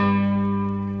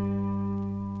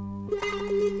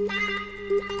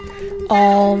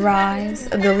All Rise,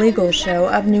 the legal show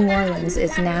of New Orleans,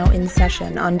 is now in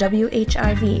session on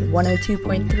WHIV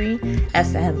 102.3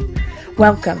 FM.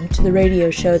 Welcome to the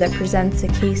radio show that presents a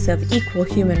case of equal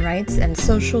human rights and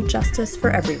social justice for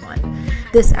everyone.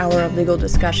 This hour of legal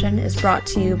discussion is brought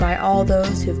to you by all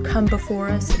those who've come before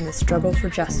us in the struggle for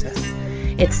justice.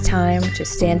 It's time to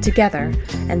stand together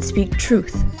and speak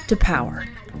truth to power.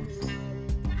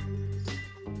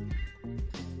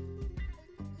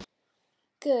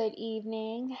 Good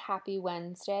evening, happy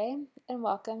Wednesday, and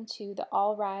welcome to the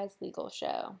All Rise Legal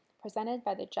Show, presented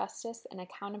by the Justice and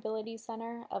Accountability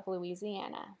Center of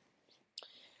Louisiana.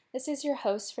 This is your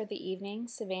host for the evening,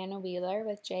 Savannah Wheeler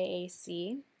with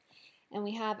JAC, and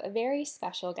we have a very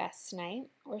special guest tonight.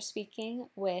 We're speaking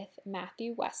with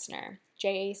Matthew Wessner,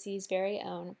 JAC's very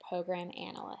own program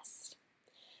analyst.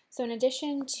 So in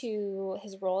addition to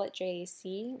his role at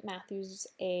JAC, Matthew's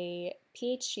a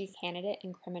PhD candidate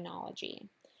in criminology.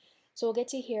 So we'll get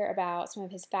to hear about some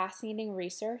of his fascinating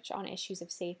research on issues of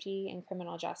safety and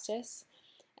criminal justice,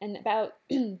 and about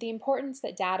the importance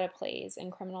that data plays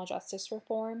in criminal justice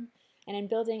reform and in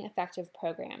building effective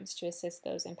programs to assist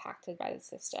those impacted by the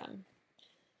system.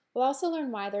 We'll also learn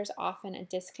why there's often a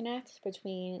disconnect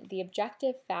between the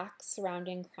objective facts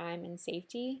surrounding crime and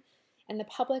safety and the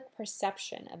public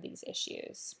perception of these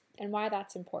issues, and why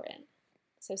that's important.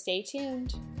 So stay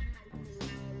tuned.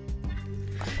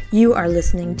 You are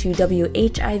listening to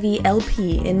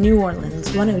WHIV-LP in New Orleans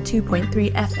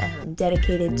 102.3 FM,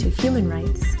 dedicated to human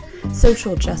rights,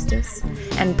 social justice,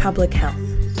 and public health.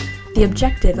 The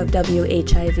objective of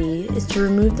WHIV is to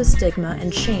remove the stigma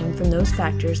and shame from those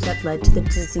factors that led to the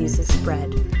disease's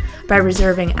spread, by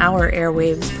reserving our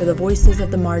airwaves for the voices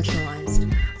of the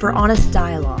marginalized, for honest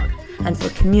dialogue, and for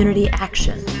community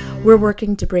action. We're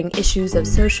working to bring issues of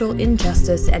social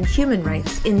injustice and human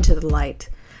rights into the light.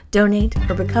 Donate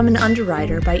or become an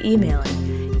underwriter by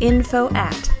emailing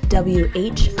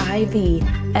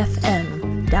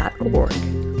info@whivfm.org.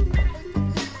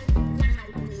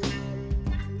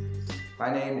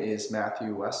 My name is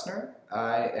Matthew Wessner.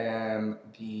 I am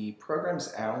the programs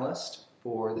analyst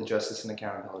for the Justice and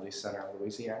Accountability Center of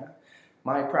Louisiana.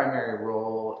 My primary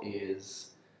role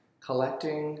is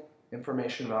collecting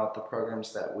information about the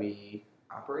programs that we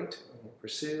operate and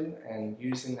pursue, and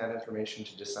using that information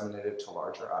to disseminate it to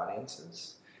larger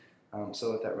audiences.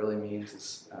 So what that really means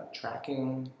is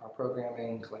tracking our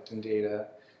programming, collecting data,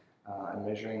 and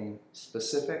measuring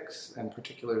specifics and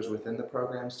particulars within the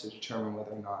programs to determine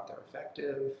whether or not they're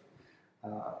effective,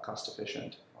 cost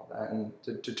efficient, all that, and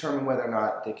to determine whether or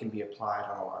not they can be applied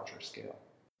on a larger scale.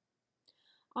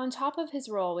 On top of his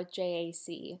role with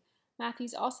JAC,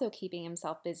 Matthew's also keeping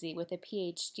himself busy with a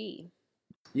PhD.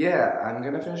 Yeah, I'm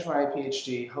going to finish my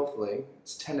PhD, hopefully.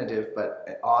 It's tentative, but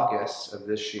in August of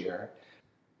this year.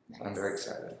 Nice. I'm very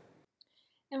excited.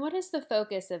 And what is the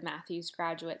focus of Matthew's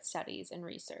graduate studies and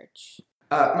research?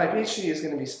 My PhD is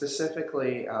going to be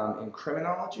specifically in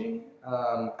criminology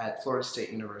at Florida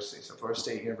State University. So Florida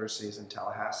State University is in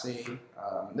Tallahassee.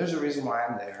 There's a reason why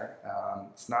I'm there.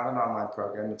 It's not an online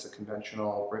program. It's a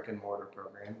conventional brick and mortar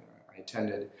program. I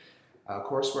attended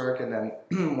coursework, and then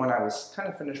when I was kind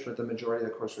of finished with the majority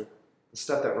of the coursework, the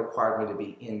stuff that required me to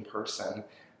be in person,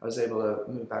 I was able to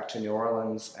move back to New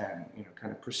Orleans and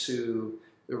kind of pursue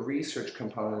the research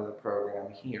component of the program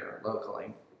here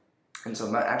locally. And so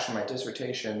my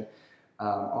dissertation,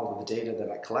 all of the data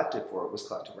that I collected for it was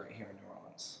collected right here in New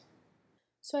Orleans.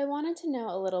 So I wanted to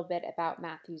know a little bit about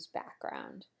Matthew's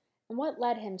background and what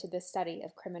led him to the study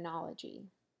of criminology.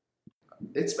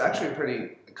 It's actually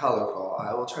pretty colorful.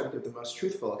 I will try to give the most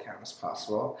truthful account as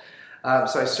possible.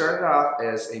 So I started off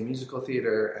as a musical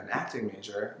theater and acting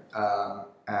major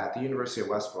at the University of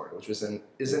West Florida, which is in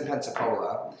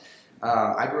Pensacola.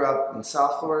 I grew up in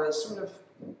South Florida, sort of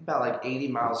about like 80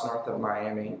 miles north of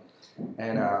Miami.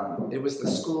 And it was the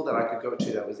school that I could go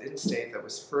to that was in-state, that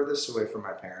was furthest away from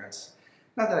my parents.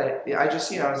 Not that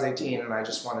I was 18 and I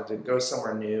just wanted to go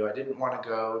somewhere new. I didn't want to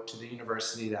go to the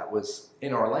university that was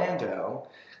in Orlando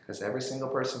because every single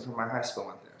person from my high school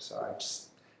went there. So I just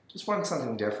wanted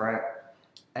something different.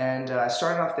 And I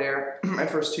started off there. My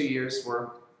first 2 years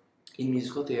were in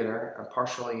musical theater,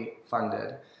 partially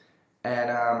funded.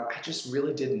 And I just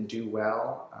really didn't do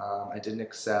well. I didn't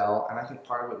excel. And I think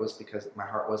part of it was because my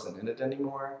heart wasn't in it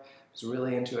anymore. I was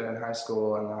really into it in high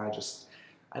school, and then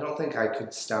I don't think I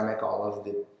could stomach all of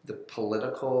the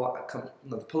political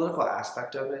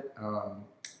aspect of it. Some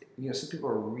people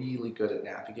are really good at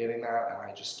navigating that, and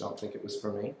I just don't think it was for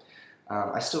me.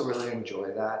 I still really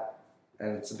enjoy that,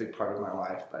 and it's a big part of my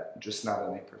life, but just not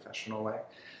in a professional way.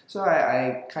 So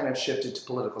I kind of shifted to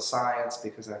political science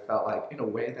because I felt like, in a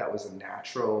way, that was a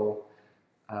natural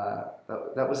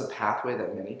that was a pathway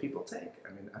that many people take.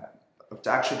 I mean, I've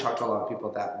actually talked to a lot of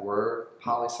people that were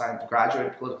poli-sci,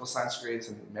 graduated political science degrees,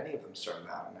 and many of them started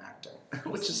out in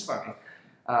acting, which is funny.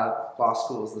 Law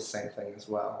school is the same thing as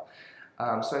well.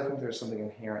 So I think there's something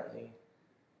inherently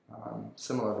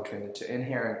similar between the two.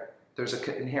 There's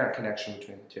an inherent connection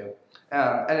between the two.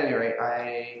 At any rate,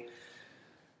 I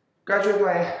graduated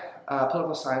my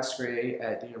political science degree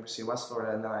at the University of West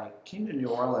Florida, and then I came to New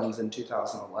Orleans in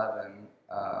 2011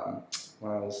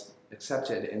 when I was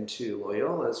accepted into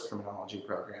Loyola's criminology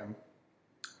program.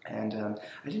 And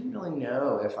I didn't really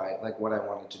know what I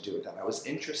wanted to do with that. I was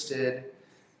interested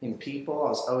in people. I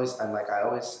was always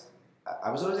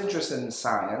interested in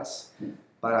science,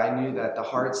 but I knew that the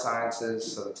hard sciences,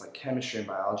 so it's like chemistry and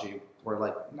biology, were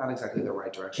like not exactly the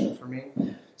right direction for me.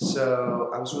 So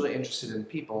I was really interested in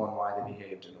people and why they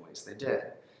behaved in the ways they did.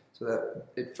 So that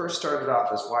it first started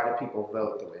off as why do people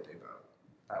vote the way they vote?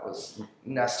 That was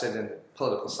nested in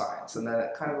political science, and then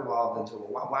it kind of evolved into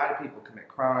why do people commit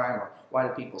crime, or why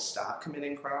do people stop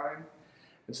committing crime?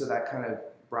 And so that kind of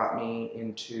brought me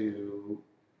into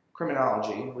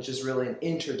criminology, which is really an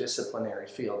interdisciplinary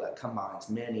field that combines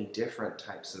many different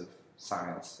types of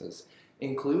sciences,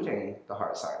 including the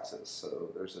hard sciences. So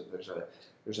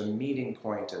there's a meeting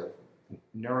point of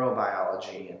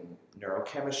neurobiology and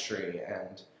neurochemistry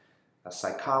and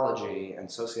psychology and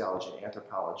sociology and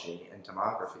anthropology and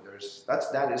demography.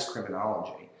 That is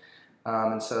criminology.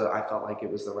 And so I felt like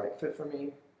it was the right fit for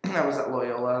me. I was at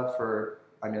Loyola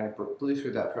I blew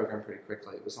through that program pretty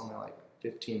quickly. It was only like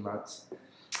 15 months.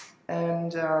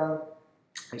 And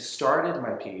I started my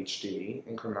PhD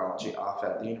in criminology off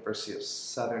at the University of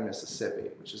Southern Mississippi,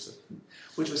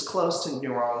 which was close to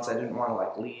New Orleans. I didn't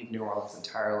want to leave New Orleans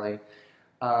entirely.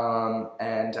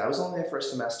 And I was only there for a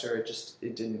semester.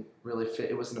 It didn't really fit.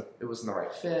 It wasn't the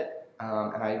right fit.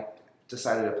 And I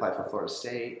decided to apply for Florida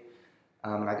State.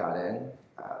 And I got in.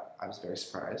 I was very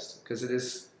surprised because it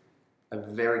is a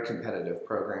very competitive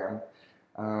program.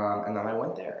 And then I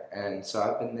went there. And so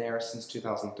I've been there since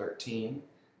 2013,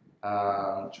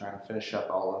 trying to finish up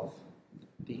all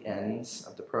of the ends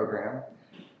of the program.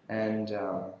 And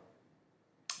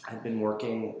I've been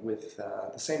working with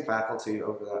the same faculty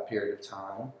over that period of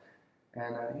time.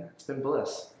 And it's been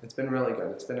bliss. It's been really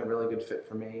good. It's been a really good fit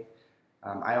for me.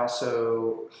 I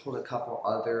also hold a couple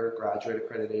other graduate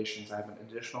accreditations. I have an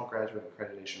additional graduate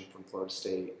accreditation from Florida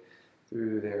State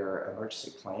through their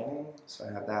emergency planning. So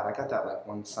I have that. I got that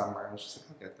one summer. I was just like,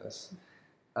 I'll get this.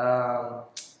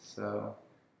 So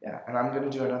yeah, and I'm going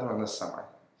to do another one this summer.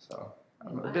 So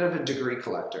I'm a bit of a degree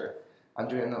collector. I'm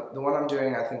doing the one I'm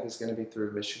doing, I think, is going to be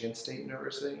through Michigan State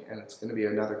University, and it's going to be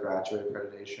another graduate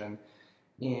accreditation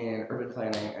in urban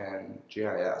planning and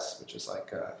GIS, which is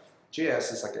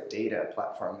GIS is like a data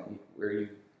platform where you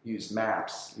use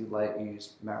maps. You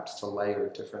use maps to layer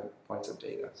different points of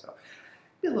data. So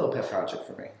it'll be a little pet project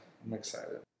for me. I'm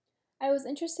excited. I was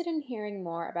interested in hearing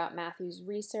more about Matthew's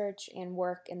research and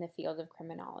work in the field of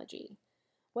criminology.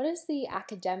 What does the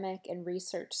academic and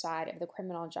research side of the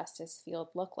criminal justice field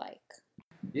look like?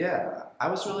 Yeah, I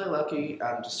was really lucky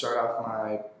to start off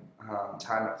my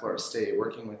time at Florida State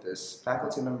working with this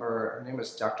faculty member. Her name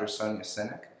is Dr. Sonia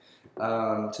Sinek.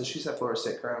 So she's at Florida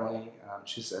State currently.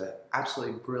 She's an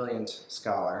absolutely brilliant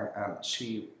scholar.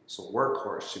 She's a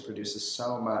workhorse. She produces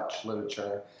so much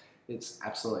literature. It's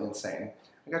absolutely insane.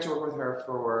 I got to work with her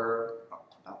for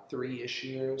about 3-ish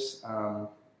years.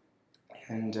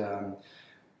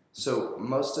 So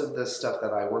most of the stuff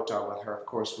that I worked on with her, of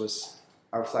course, was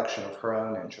a reflection of her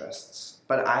own interests.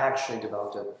 But I actually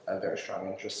developed a very strong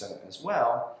interest in it as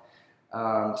well.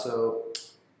 So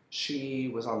she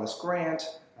was on this grant.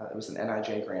 It was an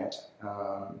NIJ grant,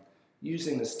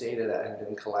 using this data that had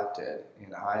been collected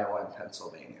in Iowa and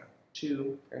Pennsylvania,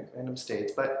 2 very random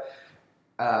states. But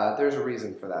there's a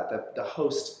reason for that. The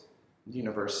host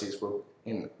universities were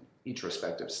in each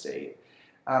respective state.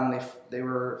 They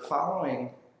were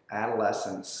following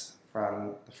adolescents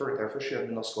from their first year of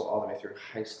middle school all the way through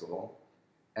high school,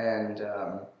 and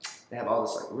they have all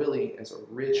this it's a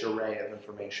rich array of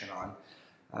information on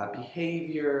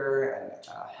behavior and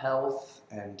health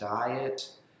and diet,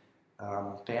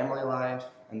 family life,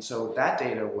 and so that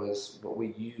data was what we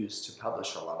used to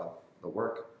publish a lot of the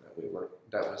work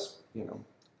that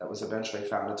was eventually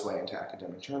found its way into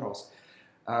academic journals.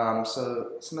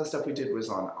 So some of the stuff we did was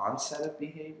on onset of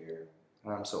behavior.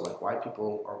 So why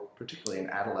people, or particularly in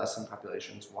adolescent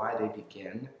populations, why they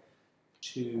begin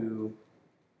to,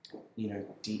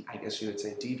 I guess you would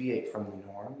say, deviate from the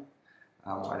norm.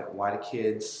 Why do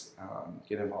kids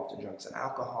get involved in drugs and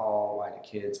alcohol? Why do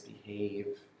kids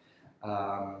behave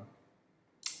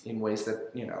in ways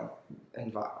that, in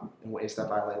ways that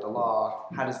violate the law.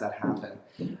 How does that happen?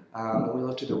 We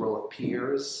looked at the role of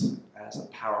peers as a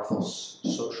powerful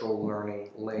social learning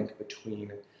link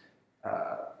between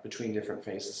different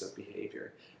phases of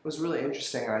behavior. It was really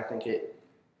interesting, and I think it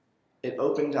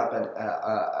opened up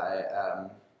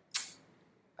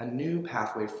a new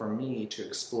pathway for me to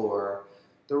explore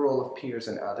the role of peers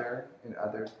in other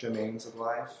domains of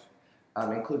life,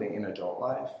 including in adult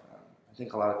life. I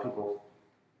think a lot of people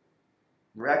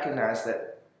recognize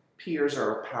that peers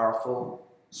are a powerful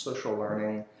social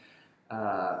learning.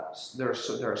 They're a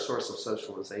source of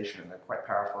socialization, and they're quite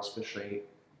powerful, especially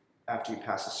after you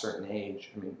pass a certain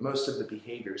age. I mean, most of the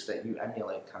behaviors that you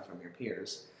emulate come from your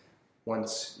peers.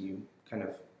 Once you kind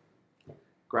of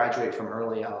graduate from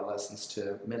early adolescence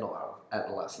to middle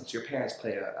adolescence, your parents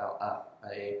play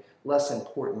a less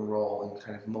important role in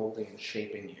kind of molding and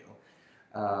shaping you.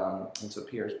 And so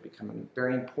peers become a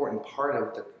very important part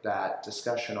of that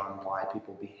discussion on why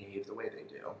people behave the way they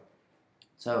do.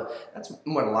 So that's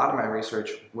what a lot of my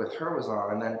research with her was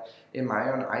on. And then in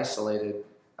my own isolated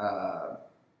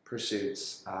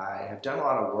pursuits, I have done a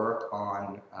lot of work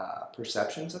on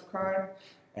perceptions of crime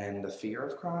and the fear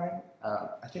of crime.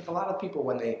 I think a lot of people,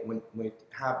 when we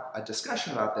have a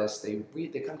discussion about this, they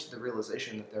come to the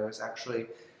realization that there is actually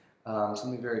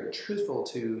something very truthful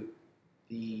to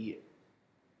the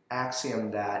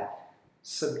axiom that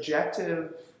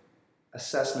subjective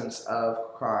assessments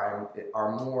of crime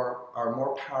are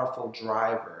more powerful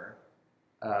driver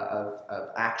of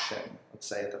action, let's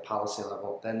say at the policy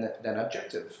level, than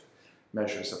objective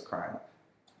measures of crime.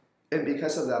 And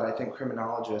because of that, I think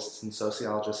criminologists and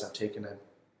sociologists have taken a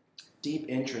deep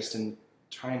interest in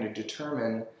trying to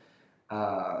determine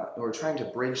or trying to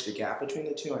bridge the gap between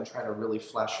the two and try to really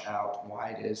flesh out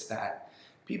why it is that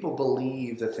people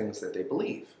believe the things that they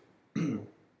believe.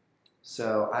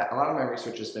 So a lot of my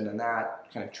research has been in that,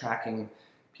 kind of tracking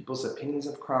people's opinions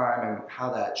of crime and how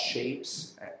that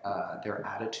shapes their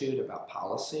attitude about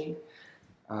policy.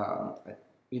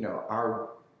 Our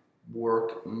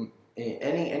work,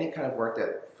 any kind of work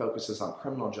that focuses on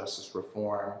criminal justice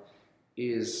reform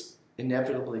is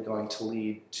inevitably going to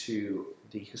lead to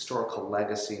the historical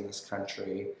legacy in this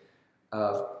country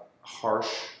of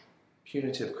harsh,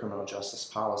 punitive criminal justice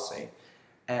policy.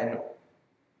 And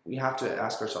we have to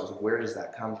ask ourselves, where does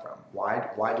that come from?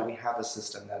 Why do we have a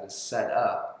system that is set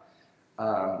up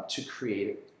to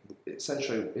create,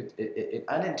 essentially, it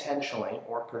unintentionally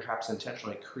or perhaps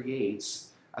intentionally creates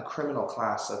a criminal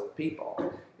class of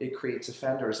people? It creates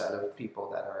offenders out of people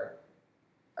that are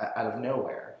out of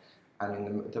nowhere. I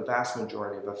mean, the vast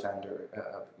majority of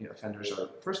offenders are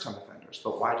first-time offenders,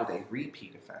 but why do they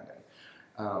repeat offending?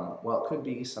 Well, it could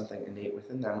be something innate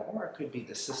within them, or it could be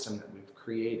the system that we've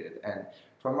created. And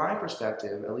from my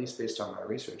perspective, at least based on my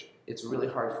research, it's really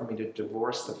hard for me to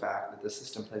divorce the fact that the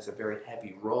system plays a very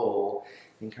heavy role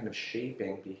in kind of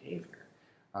shaping behavior.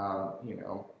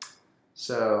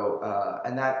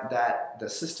 And that the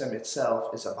system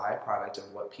itself is a byproduct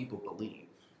of what people believe.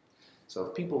 So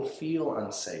if people feel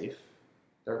unsafe,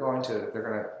 they're going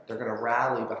to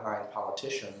rally behind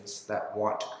politicians that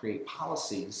want to create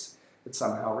policies that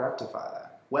somehow rectify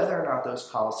that. Whether or not those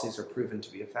policies are proven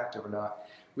to be effective or not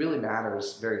really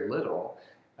matters very little.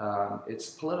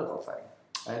 It's a political thing.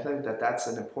 I think that that's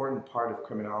an important part of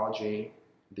criminology.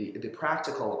 The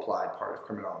practical applied part of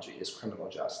criminology is criminal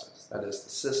justice. That is the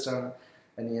system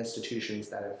and the institutions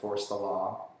that enforce the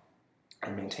law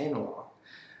and maintain the law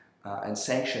and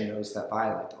sanction those that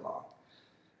violate the law.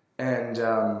 And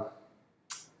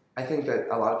I think that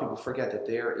a lot of people forget that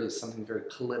there is something very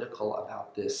political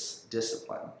about this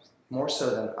discipline, more so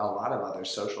than a lot of other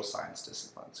social science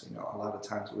disciplines. A lot of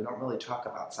times we don't really talk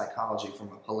about psychology from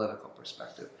a political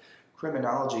perspective.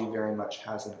 Criminology very much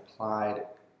has an applied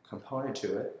component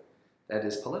to it that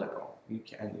is political.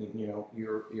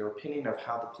 Your opinion of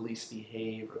how the police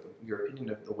behave, or your opinion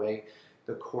of the way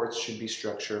the courts should be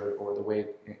structured, or the way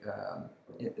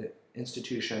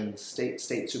institutions, state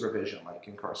supervision like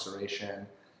incarceration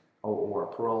or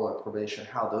parole or probation,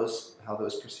 how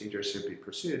those procedures should be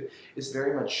pursued, is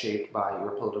very much shaped by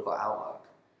your political outlook,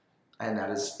 and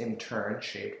that is in turn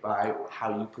shaped by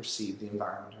how you perceive the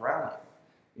environment around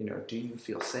you. Do you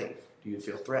feel safe? Do you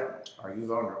feel threatened? Are you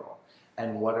vulnerable?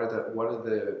 And what are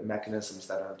the mechanisms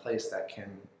that are in place that can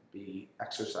be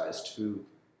exercised to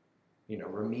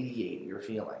remediate your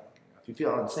feeling? If you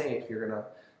feel unsafe, you're going to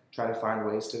try to find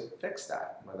ways to fix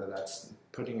that, whether that's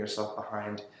putting yourself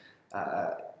behind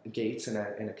gates in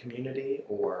a community,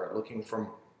 or looking for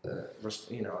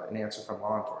an answer from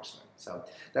law enforcement. So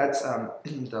that's a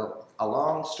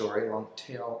long story, long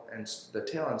tail, and the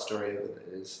tail end story of it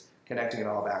connecting it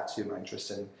all back to my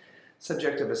interest in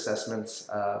subjective assessments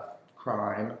of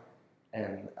crime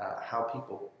and how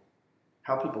people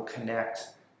connect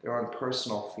their own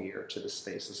personal fear to the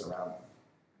spaces around them.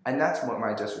 And that's what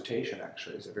my dissertation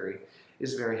actually is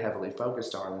very heavily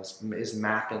focused on, is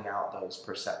mapping out those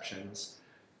perceptions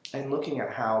and looking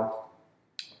at how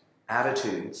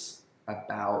attitudes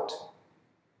about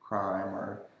crime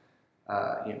or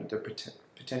the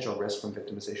potential risk from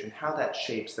victimization, how that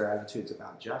shapes their attitudes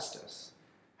about justice,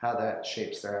 how that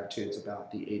shapes their attitudes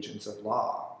about the agents of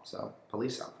law, so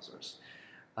police officers.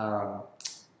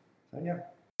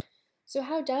 So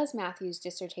how does Matthew's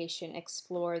dissertation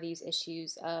explore these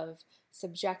issues of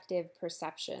subjective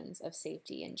perceptions of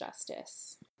safety and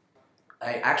justice?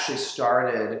 I actually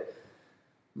started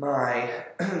my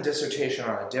dissertation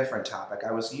on a different topic.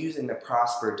 I was using the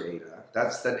Prosper data.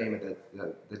 That's the name of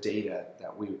the data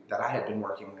that I had been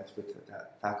working with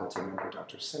that faculty member,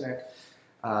 Dr. Sinek.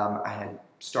 I had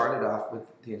started off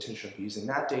with the intention of using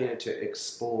that data to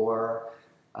explore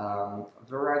a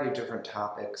variety of different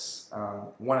topics,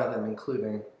 one of them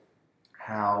including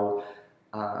how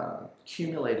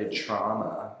accumulated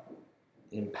trauma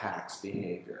impacts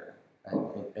behavior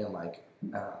and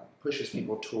pushes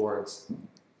people towards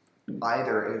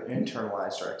either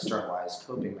internalized or externalized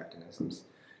coping mechanisms.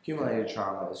 Accumulated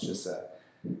trauma is just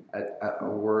a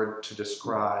word to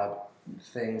describe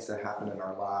things that happen in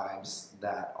our lives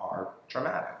that are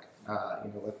traumatic.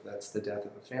 Whether that's the death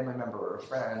of a family member or a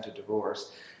friend, a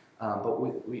divorce. I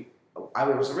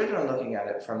was originally looking at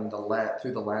it through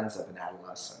the lens of an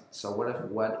adolescent. So what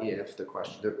if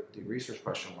the research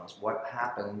question was, what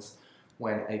happens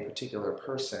when a particular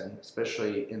person,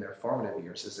 especially in their formative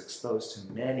years, is exposed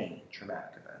to many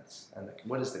traumatic events, and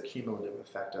what is the cumulative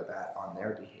effect of that on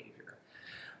their behavior?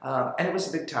 And it was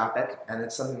a big topic, and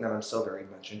it's something that I'm still very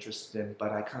much interested in,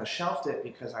 but I kind of shelved it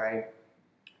because I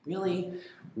really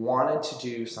wanted to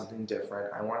do something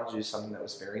different. I wanted to do something that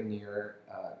was very near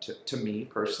to me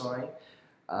personally.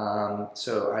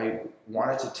 So I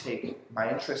wanted to take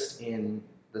my interest in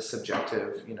the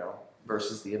subjective,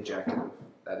 versus the objective,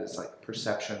 that is like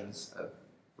perceptions of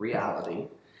reality,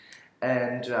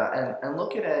 and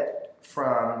look at it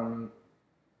from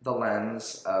the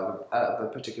lens of a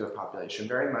particular population,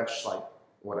 very much like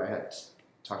what I had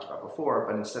talked about before,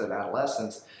 but instead of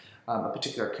adolescents, a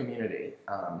particular community.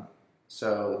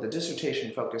 So the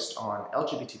dissertation focused on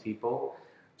LGBT people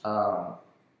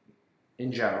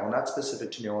in general, not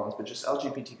specific to New Orleans, but just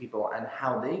LGBT people and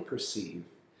how they perceive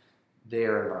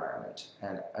their environment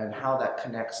and how that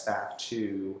connects back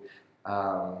to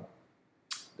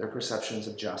their perceptions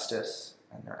of justice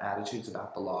and their attitudes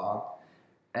about the law.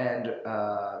 And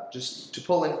just to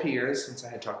pull in peers, since I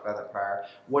had talked about that prior,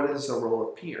 what is the role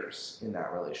of peers in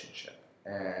that relationship?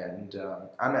 And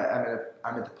I'm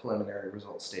at the preliminary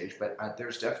results stage, but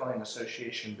there's definitely an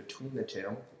association between the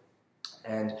two,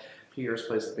 and peers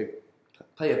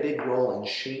play a big role in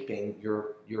shaping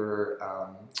your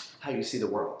how you see the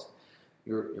world.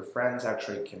 Your friends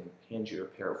actually can hand you a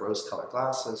pair of rose-colored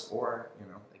glasses, or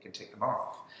they can take them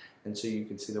off, and so you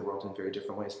can see the world in very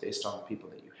different ways based on the people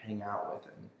that you hang out with,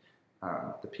 and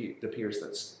the peers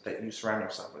that you surround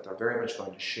yourself with are very much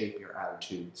going to shape your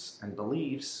attitudes and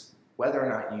beliefs. Whether or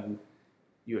not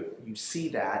you see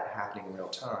that happening in real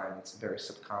time, it's very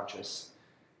subconscious.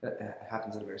 It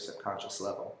happens at a very subconscious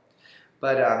level.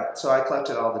 But so I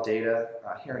collected all the data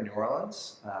here in New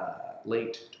Orleans,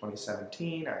 late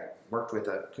 2017. I worked with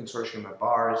a consortium of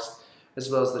bars, as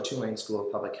well as the Tulane School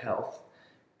of Public Health,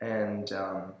 and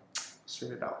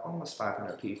surveyed about almost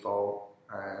 500 people,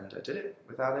 and I did it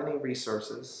without any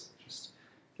resources, just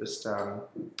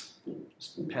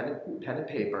pen and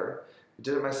paper. I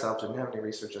did it myself, didn't have any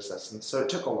research assessments, so it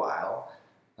took a while,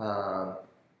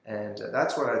 and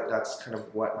that's kind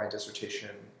of what my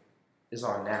dissertation is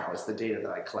on now, is the data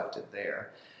that I collected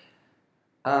there.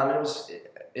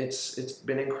 It's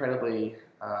been incredibly,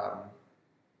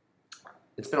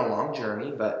 it's been a long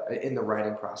journey, but in the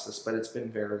writing process, but it's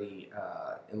been very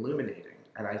illuminating,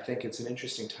 and I think it's an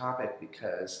interesting topic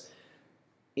because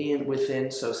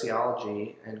within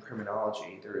sociology and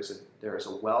criminology, there is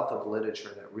a wealth of literature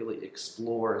that really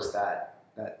explores that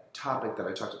topic that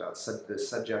I talked about, the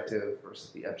subjective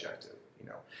versus the objective.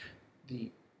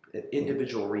 The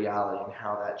individual reality and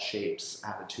how that shapes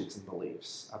attitudes and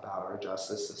beliefs about our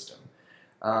justice system.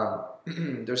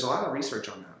 There's a lot of research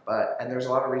on that, and there's a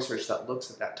lot of research that looks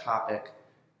at that topic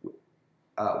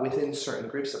within certain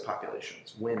groups of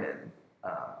populations: women,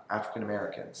 African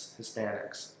Americans,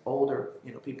 Hispanics, older,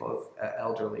 people of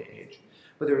elderly age.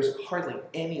 But there's hardly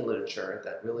any literature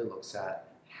that really looks at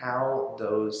how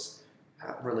those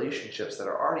relationships that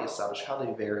are already established, how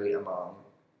they vary among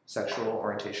sexual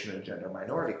orientation and gender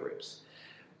minority groups.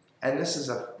 And this is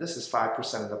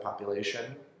 5% of the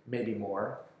population, maybe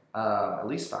more, at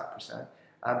least 5%.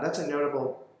 That's a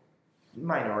notable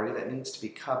minority that needs to be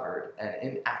covered. And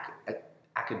in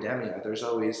academia, there's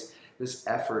always this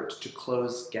effort to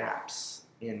close gaps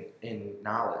in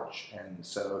knowledge. And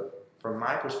so from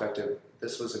my perspective,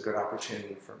 this was a good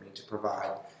opportunity for me to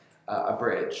provide a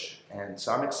bridge. And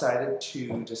so I'm excited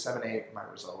to disseminate my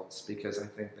results because I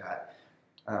think that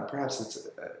perhaps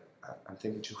I'm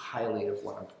thinking too highly of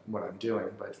what I'm doing,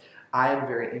 but I am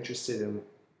very interested in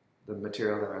the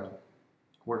material that I'm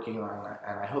working on,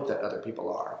 and I hope that other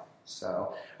people are.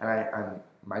 So, and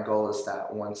my goal is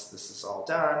that once this is all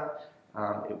done,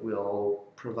 it will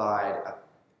provide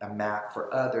a map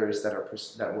for others that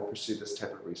will pursue this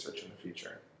type of research in the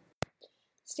future.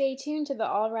 Stay tuned to the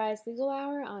All Rise Legal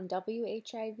Hour on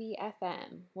WHIV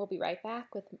FM. We'll be right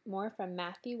back with more from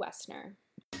Matthew Wessner.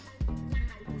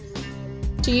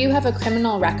 Do you have a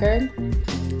criminal record?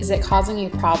 Is it causing you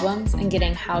problems in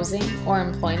getting housing or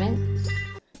employment?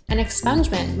 An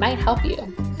expungement might help you.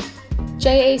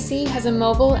 JAC has a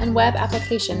mobile and web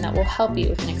application that will help you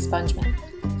with an expungement.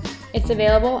 It's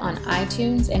available on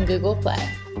iTunes and Google Play.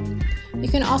 You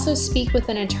can also speak with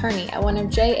an attorney at one of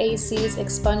JAC's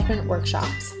expungement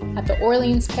workshops at the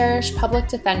Orleans Parish Public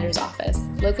Defender's Office,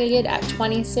 located at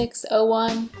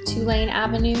 2601 Tulane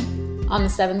Avenue on the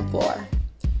 7th floor.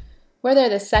 We're there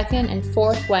the 2nd and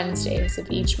 4th Wednesdays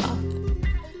of each month.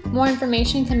 More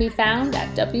information can be found at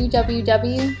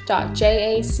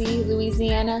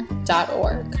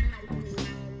www.jaclouisiana.org.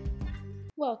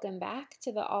 Welcome back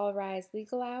to the All Rise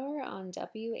Legal Hour on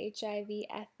WHIV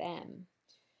FM.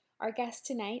 Our guest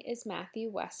tonight is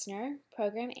Matthew Wessner,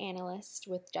 Program Analyst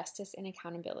with Justice and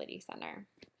Accountability Center.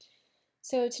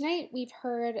 So tonight we've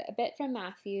heard a bit from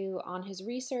Matthew on his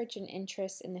research and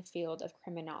interests in the field of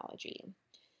criminology,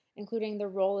 including the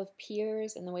role of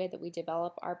peers in the way that we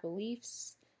develop our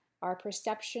beliefs, our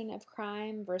perception of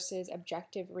crime versus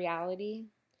objective reality,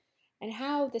 and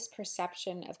how this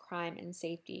perception of crime and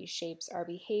safety shapes our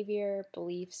behavior,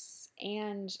 beliefs,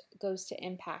 and goes to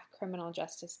impact criminal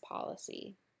justice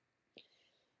policy.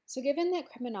 So given that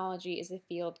criminology is a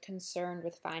field concerned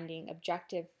with finding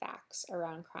objective facts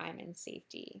around crime and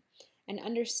safety, and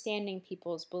understanding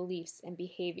people's beliefs and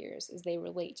behaviors as they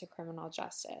relate to criminal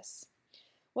justice,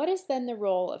 what is then the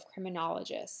role of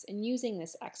criminologists in using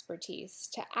this expertise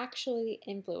to actually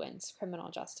influence criminal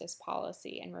justice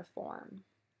policy and reform?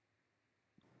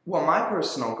 Well, my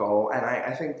personal goal, and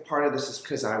I think part of this is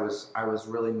because I was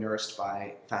really nursed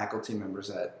by faculty members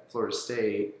at Florida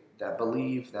State that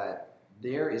believe that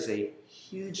there is a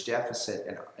huge deficit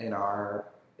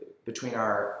between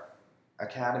our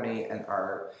academy and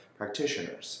our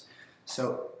practitioners.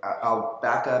 So I'll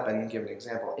back up and give an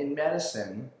example. In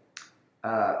medicine,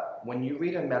 when you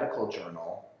read a medical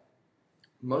journal,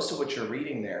 most of what you're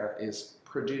reading there is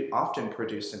often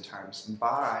produced in times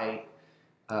by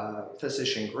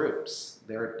physician groups.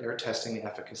 They're testing the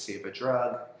efficacy of a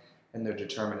drug and they're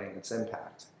determining its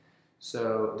impact.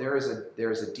 So there is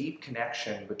a deep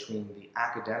connection between the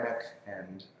academic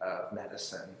end of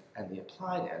medicine and the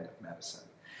applied end of medicine.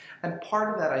 And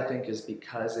part of that, I think, is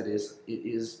because it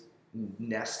is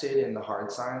nested in the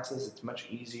hard sciences. It's much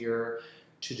easier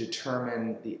to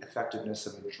determine the effectiveness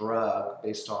of a drug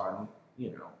based on,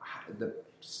 the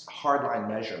hardline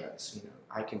measurements.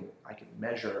 I can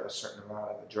measure a certain amount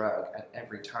of a drug at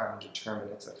every time and determine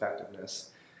its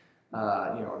effectiveness,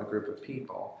 on a group of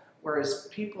people. Whereas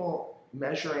people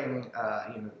measuring,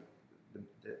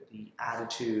 the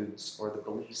attitudes or the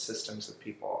belief systems of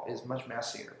people is much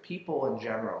messier. People in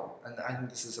general, and I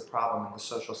think this is a problem in the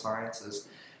social sciences,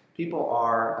 people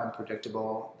are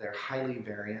unpredictable, they're highly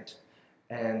variant,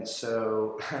 and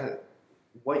so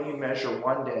what you measure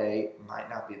one day might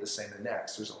not be the same the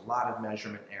next. There's a lot of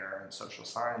measurement error in social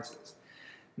sciences.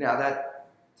 Now,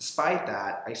 despite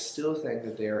that, I still think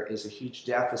that there is a huge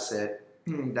deficit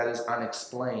that is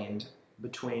unexplained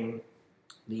between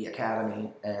the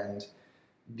academy and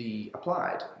the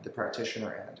applied, the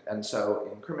practitioner end. And so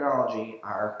in criminology,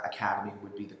 our academy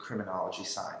would be the criminology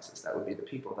sciences. That would be the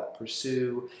people that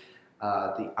pursue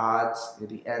the odds,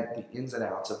 the ins and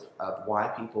outs of why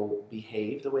people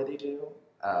behave the way they do,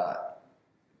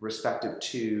 respective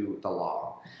to the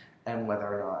law, and whether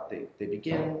or not they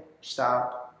begin,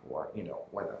 stop, or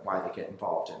why they get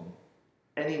involved in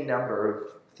any number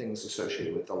of things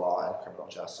associated with the law and criminal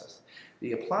justice.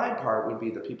 The applied part would be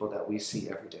the people that we see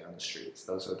every day on the streets.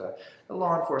 Those are the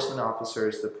law enforcement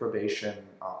officers, the probation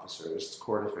officers,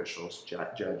 court officials,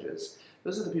 judges.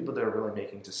 Those are the people that are really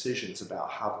making decisions about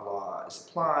how the law is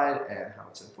applied and how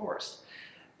it's enforced.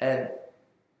 And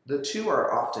the two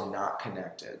are often not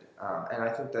connected. And I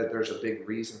think that there's a big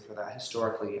reason for that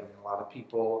historically. I mean, a lot of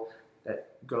people that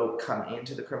come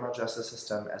into the criminal justice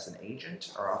system as an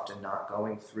agent are often not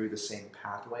going through the same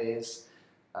pathways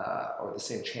or the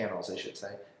same channels, I should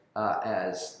say,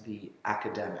 as the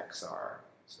academics are.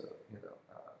 So, the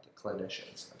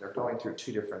clinicians. They're going through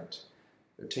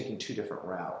they're taking two different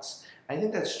routes. I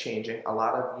think that's changing. A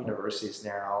lot of universities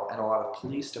now, and a lot of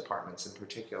police departments in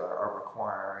particular, are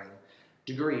requiring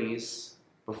degrees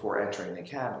before entering the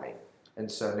academy.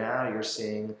 And so now you're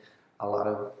seeing a lot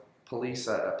of police,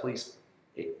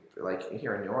 like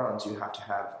here in New Orleans, you have to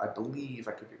have, I believe,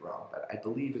 I could be wrong, but I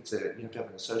believe you have to have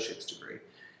an associate's degree.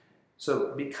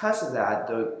 So because of that,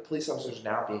 the police officers are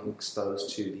now being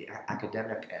exposed to the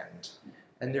academic end,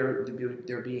 and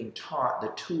they're being taught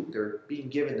they're being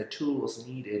given the tools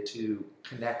needed to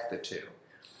connect the two.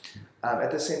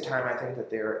 At the same time, I think that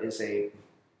there's a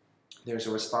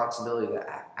responsibility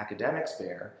that academics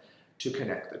bear to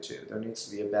connect the two. There needs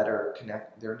to be a better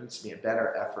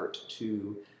effort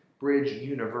to bridge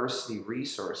university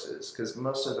resources, because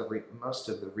most of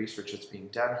the research that's being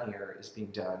done here is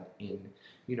being done in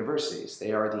universities.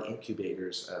 They are the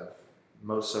incubators of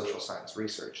most social science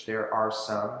research. There are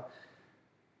some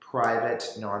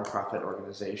private nonprofit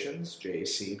organizations,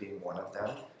 JAC being one of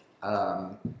them,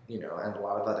 and a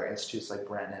lot of other institutes like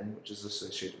Brennan, which is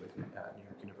associated with New York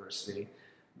University,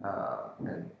 and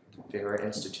the Vera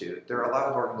Institute. There are a lot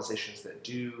of organizations that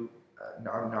do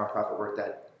nonprofit work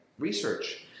that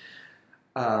research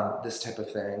this type of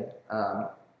thing,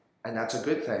 and that's a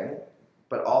good thing.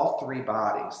 But all three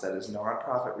bodies, that is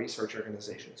nonprofit research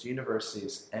organizations,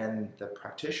 universities, and the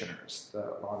practitioners,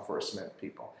 the law enforcement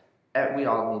people, we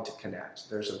all need to connect.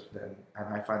 And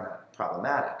I find that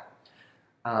problematic.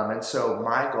 And so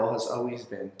my goal has always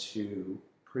been to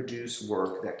produce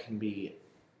work that can be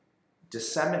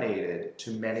disseminated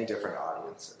to many different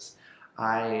audiences.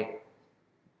 I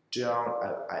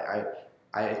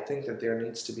think that there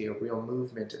needs to be a real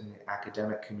movement in the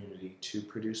academic community to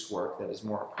produce work that is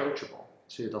more approachable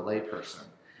to the layperson.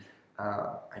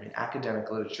 Academic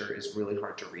literature is really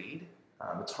hard to read.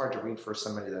 It's hard to read for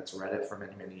somebody that's read it for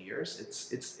many, many years.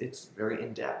 It's very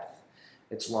in-depth.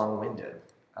 It's long-winded.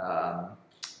 A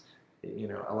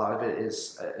lot of it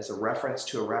is a reference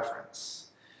to a reference.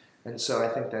 And so I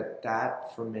think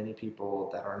that for many people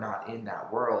that are not in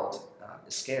that world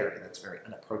is scary. That's very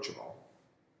unapproachable.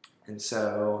 And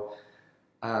so,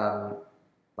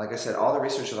 like I said, all the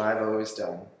research that I've always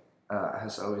done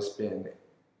has always been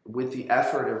with the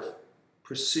effort of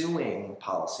pursuing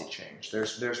policy change.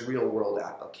 There's real world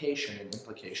application and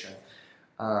implication.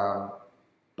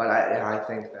 But I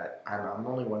think that I'm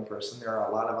only one person. There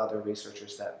are a lot of other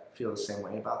researchers that feel the same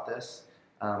way about this.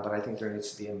 But I think there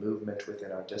needs to be a movement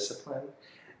within our discipline.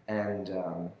 And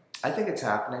I think it's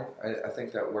happening. I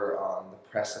think that we're on the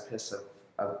precipice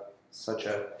of such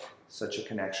a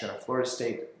connection. At Florida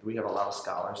State, we have a lot of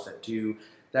scholars that do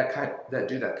that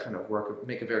kind of work,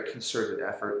 make a very concerted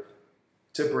effort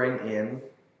to bring in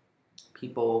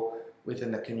people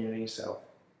within the community. So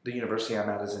the university I'm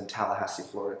at is in Tallahassee,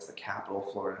 Florida. It's the capital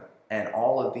of Florida, and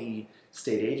all of the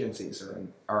state agencies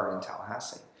are in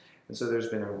Tallahassee. And so there's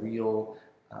been a real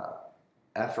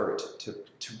effort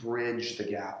to bridge the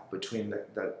gap between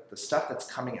the stuff that's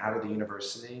coming out of the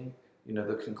university,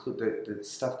 the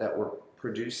stuff that we're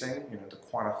producing, to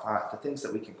quantify the things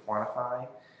that we can quantify,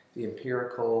 the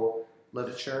empirical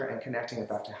literature, and connecting it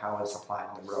back to how it's applied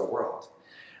in the real world.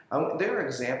 There are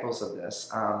examples of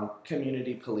this.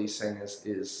 Community policing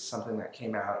is something that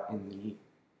came out in the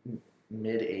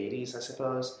mid-'80s, I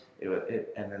suppose,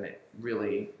 and then it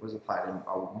really was applied in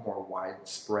a more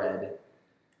widespread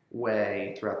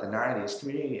way throughout the 90s.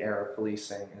 Community-era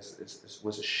policing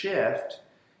was a shift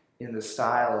in the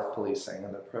style of policing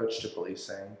and the approach to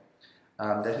policing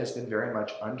that has been very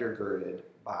much undergirded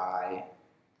by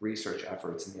research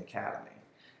efforts in the academy.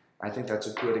 I think that's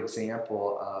a good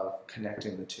example of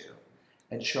connecting the two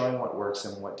and showing what works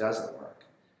and what doesn't work.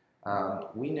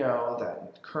 We know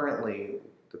that currently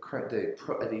the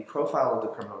profile of the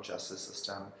criminal justice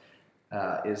system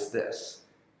is this.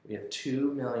 We have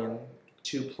 2+ million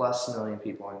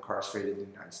people incarcerated in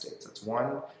the United States. That's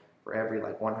one for every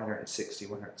 160,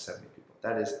 170 people.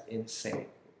 That is insane.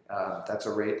 That's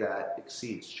a rate that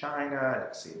exceeds China, it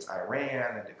exceeds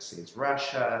Iran, it exceeds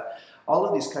Russia, all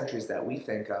of these countries that we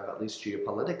think of, at least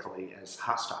geopolitically, as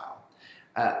hostile.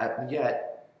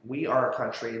 Yet, we are a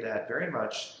country that very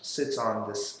much sits on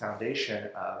this foundation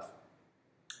of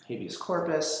habeas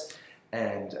corpus,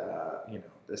 and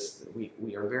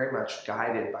we are very much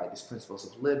guided by these principles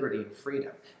of liberty and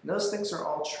freedom. And those things are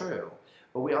all true,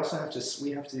 But we also have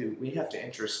to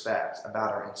introspect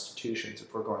about our institutions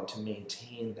if we're going to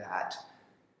maintain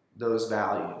those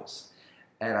values.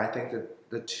 And I think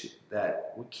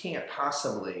that we can't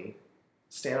possibly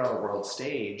stand on a world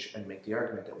stage and make the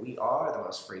argument that we are the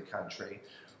most free country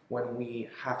when we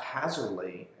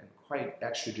haphazardly and quite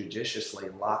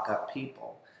extrajudiciously lock up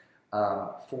people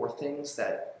for things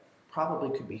that probably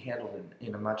could be handled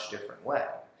in a much different way.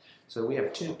 So we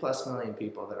have 2+ million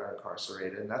people that are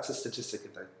incarcerated, and that's a statistic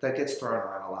that gets thrown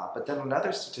around a lot. But then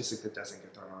another statistic that doesn't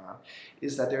get thrown around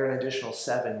is that there are an additional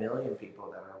 7 million people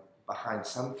that are behind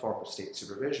some form of state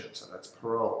supervision. So that's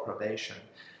parole, probation,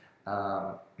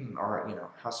 or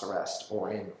house arrest,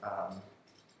 or in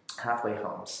halfway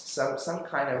homes. Some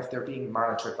kind of, they're being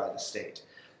monitored by the state.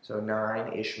 So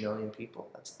 9-ish million people.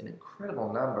 That's an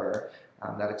incredible number.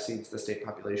 That exceeds the state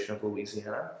population of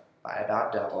Louisiana by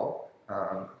about double. There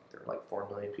are like 4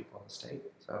 million people in the state,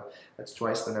 so that's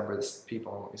twice the number of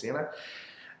people in Louisiana.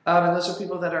 And those are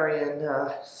people that are in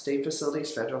state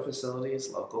facilities, federal facilities,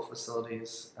 local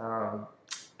facilities,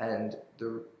 and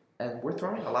we're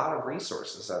throwing a lot of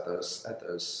resources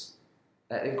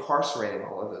at incarcerating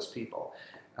all of those people.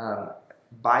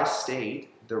 By state,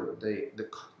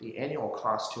 the annual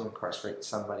cost to incarcerate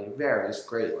somebody varies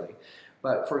greatly.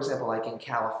 But for example, like in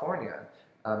California,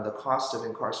 the cost of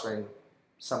incarcerating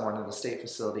someone in the state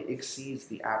facility exceeds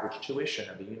the average tuition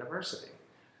of a university.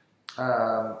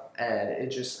 And it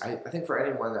just, I think for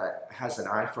anyone that has an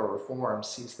eye for reform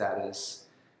sees that as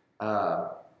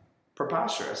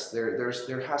preposterous.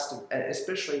 There has to, and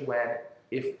especially when,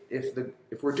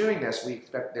 if we're doing this, we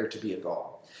expect there to be a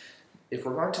goal. If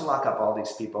we're going to lock up all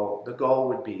these people, the goal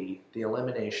would be the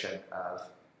elimination of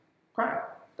crime.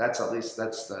 That's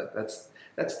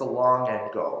the long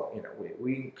end goal.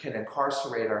 We can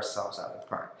incarcerate ourselves out of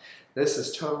crime. This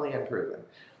is totally unproven.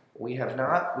 We have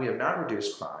not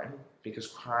reduced crime because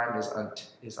crime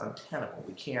is untenable.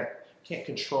 We can't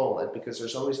control it because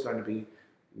there's always going to be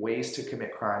ways to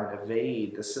commit crime and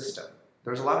evade the system.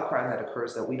 There's a lot of crime that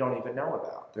occurs that we don't even know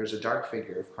about. There's a dark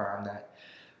figure of crime that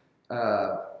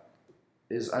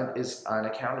is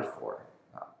unaccounted for.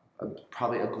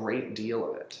 Probably a great deal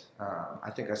of it. I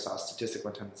think I saw a statistic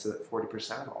one time that said that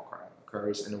 40% of all crime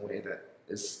occurs in a way that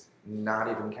is not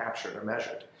even captured or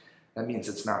measured. That means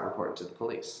it's not reported to the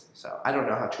police. So I don't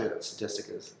know how true that statistic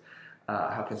is,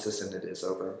 how consistent it is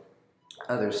over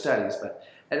other studies. But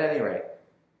at any rate,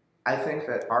 I think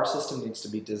that our system needs to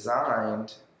be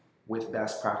designed with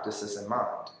best practices in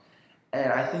mind.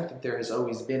 And I think that there has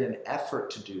always been an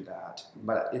effort to do that,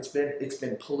 but it's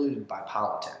been polluted by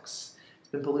politics.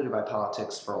 Been polluted by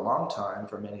politics for a long time,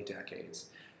 for many decades.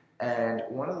 And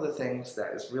one of the things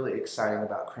that is really exciting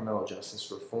about criminal justice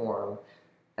reform,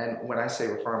 and when I say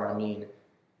reform, I mean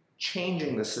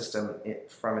changing the system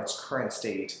from its current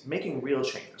state, making real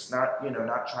changes, not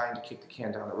trying to kick the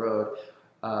can down the road,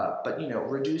 but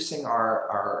reducing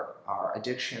our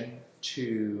addiction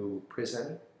to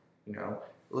prison,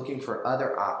 looking for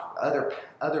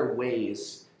other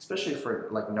ways, especially for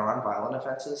like nonviolent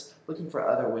offenses, looking for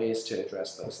other ways to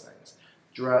address those things.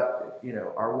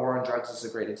 Our war on drugs is a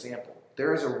great example.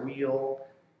 There is a real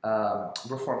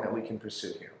reform that we can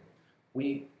pursue here.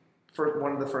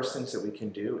 One of the first things that we can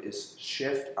do is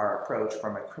shift our approach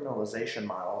from a criminalization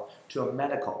model to a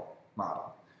medical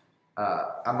model,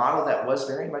 a model that was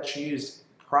very much used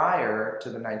prior to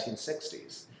the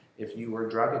 1960s. If you were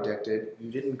drug addicted, you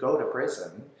didn't go to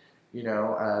prison.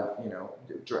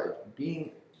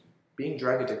 Being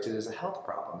drug addicted is a health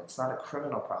problem. It's not a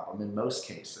criminal problem in most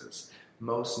cases.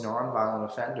 Most nonviolent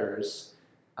offenders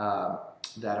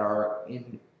that are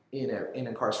in an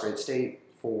incarcerated state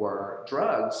for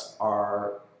drugs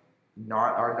are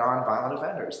nonviolent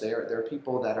offenders. They're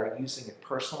people that are using it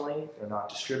personally. They're not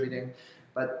distributing,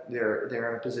 but they're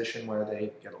in a position where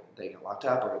they get locked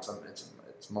up, or it's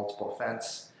a multiple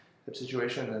offense type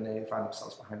situation, and they find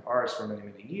themselves behind bars for many,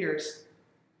 many years.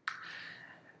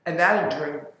 And that in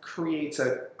turn creates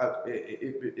a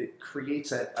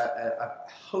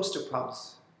host of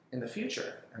problems in the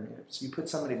future. I mean, if you put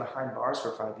somebody behind bars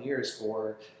for 5 years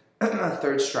for a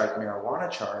third strike marijuana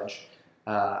charge,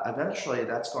 eventually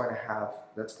that's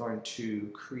going to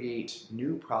create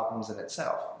new problems in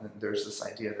itself. And there's this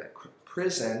idea that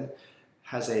prison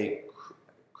has a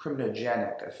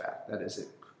criminogenic effect. That is,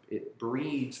 it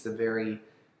breeds the very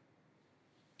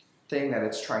thing that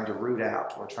it's trying to root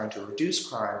out. We're trying to reduce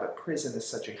crime, but prison is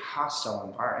such a hostile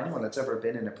environment. Anyone that's ever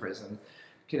been in a prison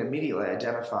can immediately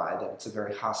identify that it's a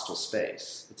very hostile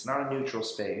space. It's not a neutral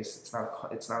space. It's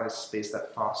not a space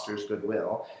that fosters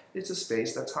goodwill. It's a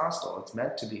space that's hostile. It's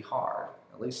meant to be hard.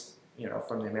 At least,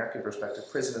 from the American perspective,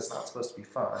 prison is not supposed to be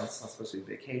fun. It's not supposed to be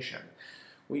vacation.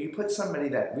 Where you put somebody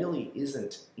that really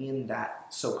isn't in that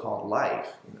so-called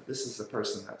life, this is a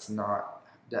person doesn't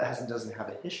have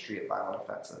a history of violent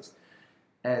offenses,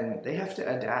 and they have to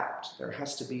adapt. There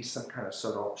has to be some kind of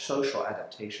social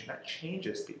adaptation that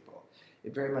changes people.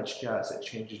 It very much does. It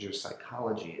changes your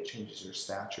psychology. It changes your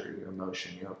stature, your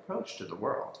emotion, your approach to the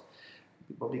world.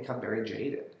 People become very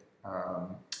jaded.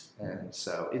 And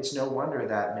so it's no wonder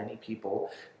that many people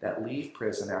that leave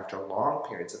prison after long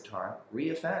periods of time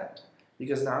reoffend,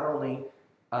 because not only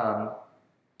have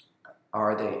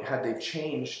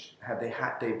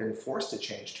they been forced to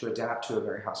change to adapt to a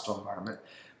very hostile environment,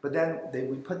 but then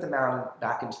we put them out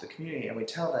back into the community and we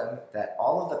tell them that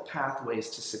all of the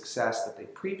pathways to success that they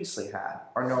previously had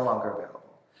are no longer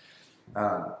available.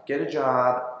 Get a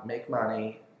job, make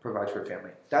money, provide for your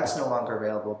family. That's no longer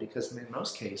available because in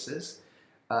most cases,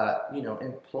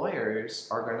 employers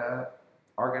are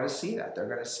gonna see that. They're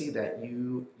gonna see that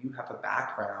you have a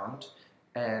background,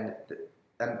 and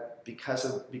because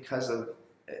of the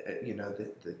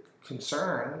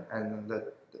concern and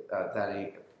that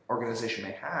a organization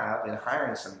may have in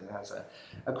hiring somebody that has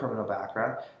a criminal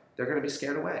background, they're going to be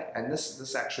scared away. And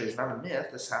this actually is not a myth.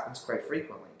 This happens quite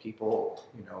frequently. People,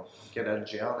 get out of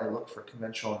jail and they look for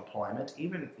conventional employment,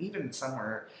 even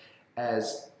somewhere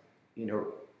as,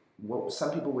 what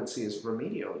some people would see as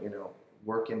remedial,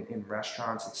 work in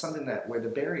restaurants. It's something where the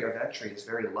barrier of entry is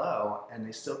very low and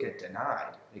they still get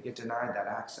denied. They get denied that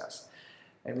access.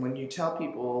 And when you tell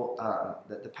people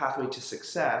that the pathway to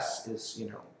success is,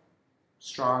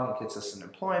 strong, it gets us an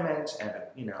employment and,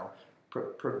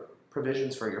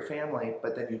 provisions for your family,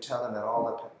 but then you tell them that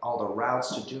all the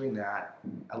routes to doing that,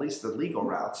 at least the legal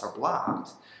routes, are blocked,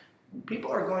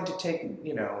 people are going to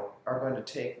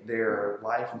take their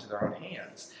life into their own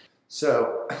hands.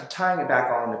 So tying it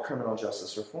back all into criminal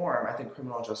justice reform, I think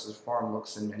criminal justice reform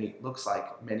looks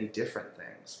like many different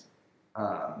things.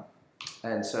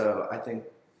 And so I think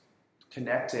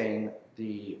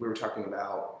we were talking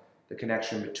about the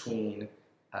connection between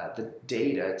the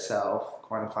data itself,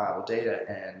 quantifiable data,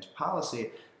 and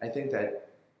policy. I think that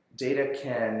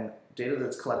data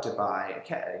that's collected by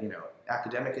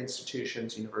academic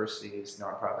institutions, universities,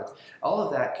 nonprofits, all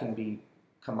of that can be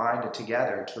combined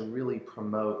together to really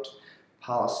promote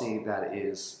policy that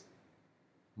is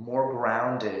more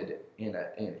grounded in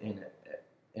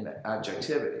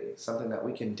objectivity, something that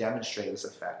we can demonstrate is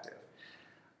effective.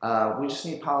 We just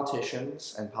need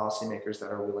politicians and policymakers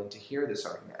that are willing to hear this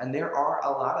argument, and there are a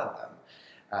lot of them.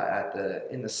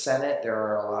 In the Senate, there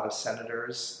are a lot of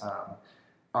senators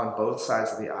on both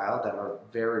sides of the aisle that are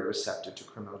very receptive to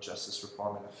criminal justice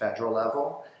reform at the federal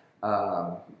level,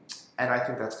 and I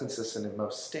think that's consistent in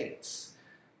most states.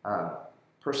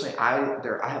 Personally, I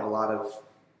have a lot of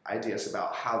ideas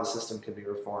about how the system can be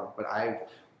reformed, but I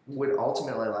would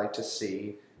ultimately like to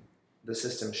see the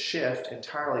system shift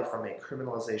entirely from a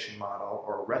criminalization model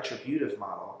or a retributive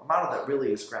model, a model that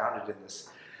really is grounded in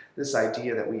this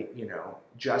idea that we,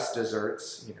 just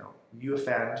desserts, you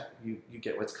offend, you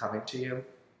get what's coming to you,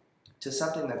 to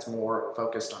something that's more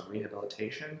focused on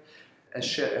rehabilitation, a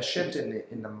shift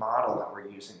in the model that we're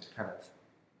using to kind of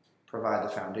provide the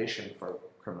foundation for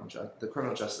the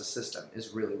criminal justice system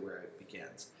is really where it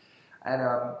begins. And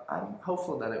I'm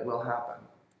hopeful that it will happen.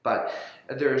 But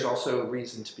there's also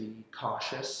reason to be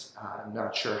cautious. I'm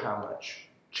not sure how much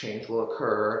change will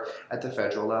occur at the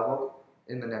federal level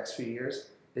in the next few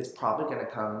years. It's probably going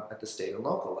to come at the state and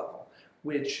local level,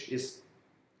 which is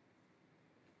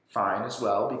fine as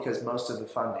well because most of the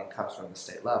funding comes from the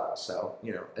state level. So,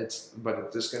 it's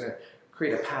just going to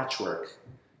create a patchwork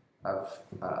of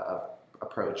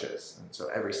approaches. And so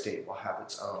every state will have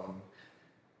its own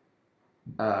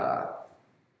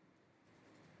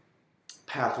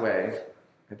pathway,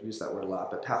 I've used that word a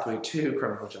lot, but pathway to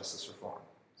criminal justice reform.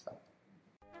 So.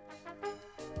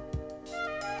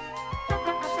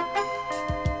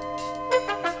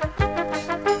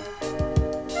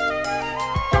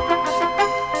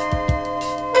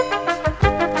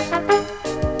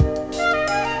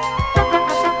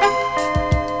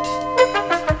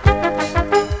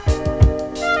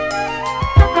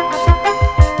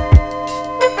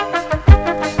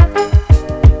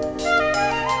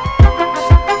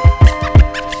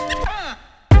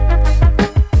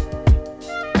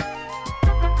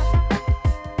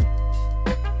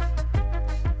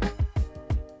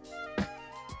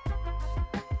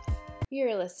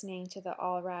 You're listening to the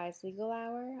All Rise Legal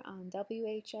Hour on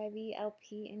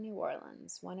WHIV-LP in New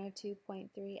Orleans, 102.3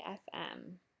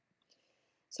 FM.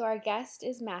 So our guest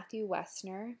is Matthew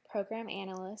Wessner, Program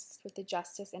Analyst with the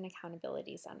Justice and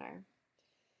Accountability Center.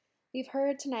 We've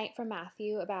heard tonight from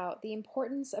Matthew about the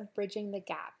importance of bridging the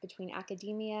gap between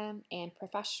academia and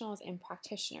professionals and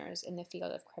practitioners in the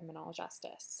field of criminal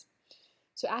justice.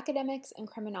 So, academics and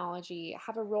criminology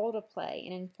have a role to play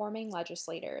in informing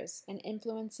legislators and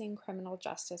influencing criminal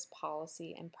justice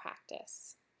policy and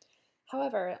practice.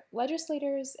 However,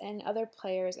 legislators and other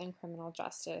players in criminal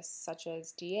justice, such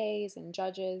as DAs and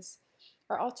judges,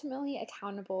 are ultimately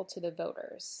accountable to the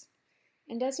voters.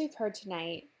 And as we've heard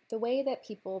tonight, the way that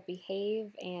people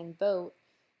behave and vote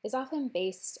is often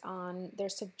based on their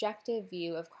subjective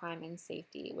view of crime and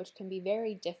safety, which can be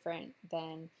very different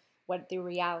than what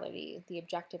the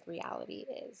objective reality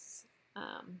is.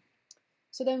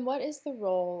 So then what is the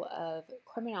role of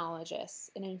criminologists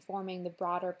in informing the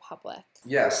broader public?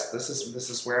 Yes, this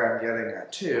is where I'm getting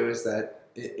at too, is that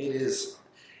it is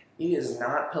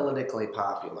not politically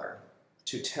popular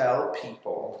to tell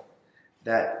people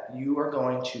that you are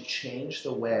going to change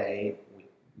the way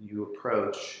you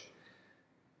approach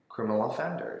criminal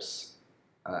offenders.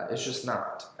 It's just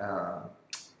not.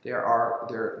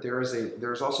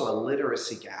 There's also a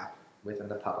literacy gap within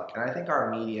the public, and I think our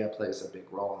media plays a big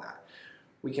role in that.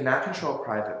 We cannot control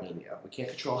private media. We can't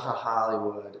control how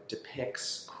Hollywood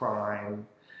depicts crime,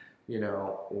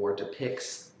 or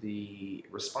depicts the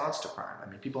response to crime. I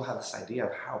mean, people have this idea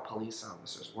of how police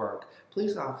officers work.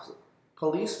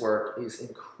 Police work is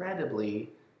incredibly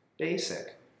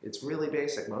basic. It's really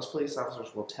basic. Most police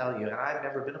officers will tell you, and I've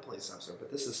never been a police officer,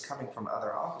 but this is coming from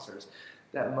other officers,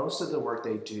 that most of the work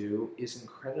they do is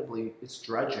it's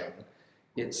drudging.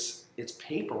 It's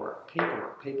paperwork.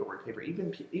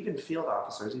 Even field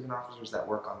officers, even officers that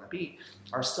work on the beat,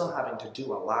 are still having to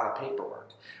do a lot of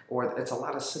paperwork, or it's a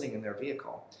lot of sitting in their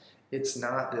vehicle. It's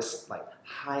not this like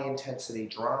high intensity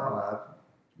drama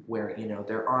where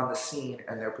they're on the scene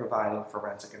and they're providing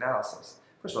forensic analysis.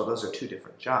 First of all, those are two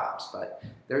different jobs, but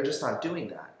they're just not doing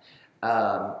that.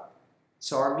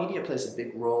 So our media plays a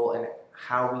big role in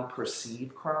how we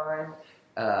perceive crime.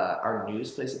 Our news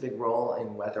plays a big role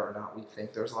in whether or not we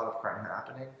think there's a lot of crime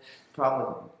happening. The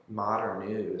problem with modern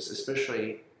news,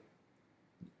 especially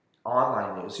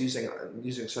online news,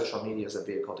 using social media as a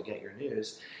vehicle to get your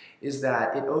news, is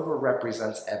that it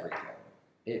overrepresents everything.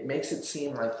 It makes it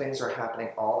seem like things are happening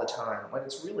all the time when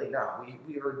it's really not.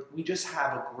 We just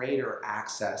have a greater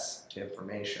access to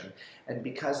information, and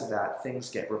because of that, things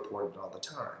get reported all the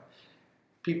time.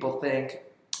 People think,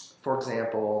 for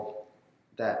example,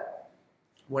 that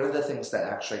one of the things that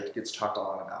actually gets talked a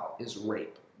lot about is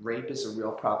rape. Rape is a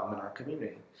real problem in our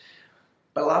community.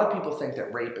 But a lot of people think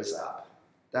that rape is up.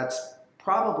 That's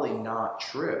probably not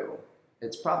true.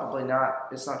 It's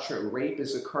not true. Rape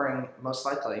is occurring most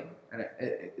likely, and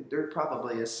there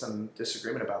probably is some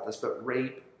disagreement about this, but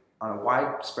rape on a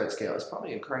widespread scale is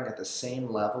probably occurring at the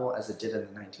same level as it did in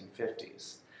the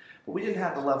 1950s. But we didn't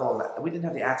have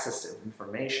the access to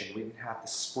information. We didn't have the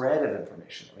spread of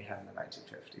information that we had in the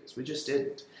 1950s. We just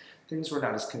didn't. Things were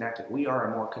not as connected. We are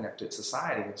a more connected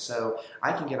society, and so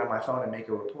I can get on my phone and make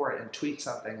a report and tweet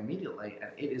something immediately, and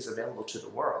it is available to the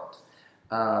world.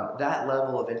 That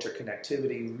level of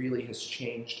interconnectivity really has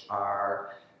changed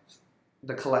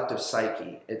the collective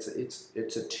psyche.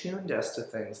 It's attuned us to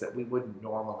things that we wouldn't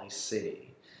normally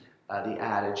see. The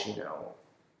adage,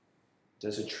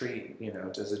 does a tree make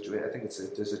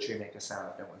a sound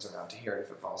if no one's around to hear it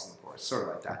if it falls in the forest? Sort of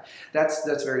like that.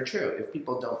 That's very true. If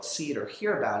people don't see it or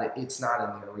hear about it, it's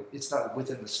not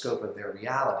within the scope of their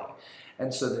reality.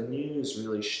 And so the news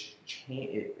really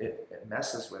it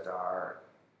messes with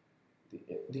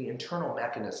the internal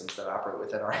mechanisms that operate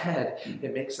within our head.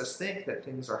 It makes us think that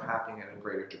things are happening at a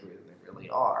greater degree than they really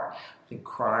are. I think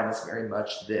crime is very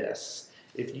much this.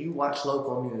 If you watch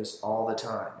local news all the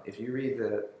time, if you read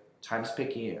the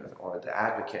Times-Picayune or the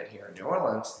Advocate here in New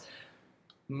Orleans,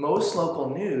 most local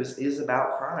news is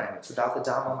about crime. It's about the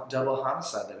double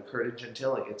homicide that occurred in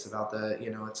Gentilly. It's about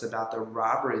the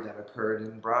robbery that occurred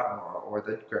in Broadmoor, or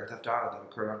the Grand Theft Auto that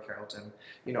occurred on Carrollton.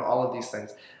 All of these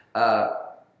things.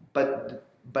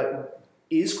 But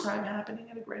is crime happening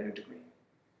at a greater degree?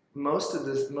 Most of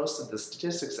the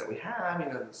statistics that we have,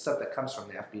 the stuff that comes from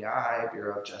the FBI,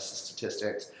 Bureau of Justice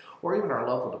Statistics, or even our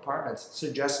local departments,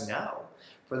 suggest no.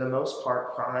 For the most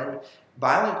part,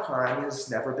 violent crime has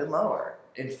never been lower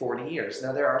in 40 years.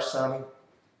 Now there's some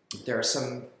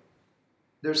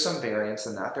variance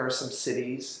in that. There are some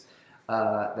cities,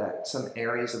 some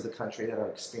areas of the country that are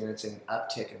experiencing an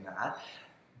uptick in that.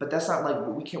 But that's not like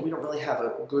we don't really have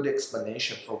a good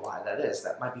explanation for why that is.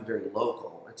 That might be very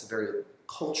local. It's a very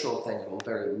cultural thing at a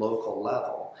very local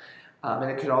level. And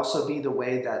it could also be the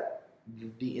way that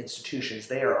the institutions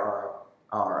there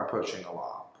are approaching the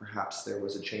law. Perhaps there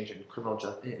was a change in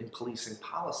policing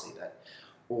policy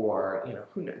or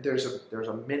there's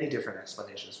a many different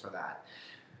explanations for that.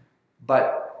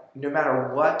 But no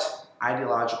matter what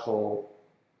ideological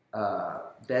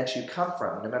bent you come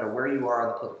from, no matter where you are on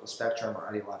the political spectrum or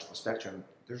ideological spectrum,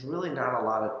 there's really not a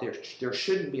lot of there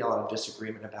shouldn't be a lot of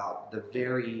disagreement about the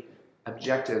very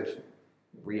objective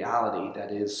reality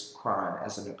that is crime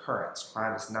as an occurrence.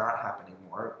 Crime is not happening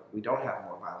more. We don't have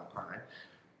more violent crime.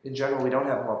 In general, we don't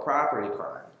have more property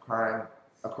crime. Crime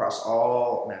across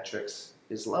all metrics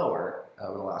is lower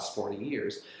over the last 40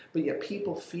 years, but yet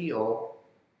people are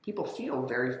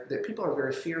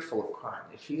very fearful of crime.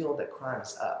 They feel that crime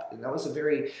is up, and that was a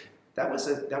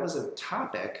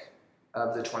topic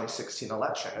of the 2016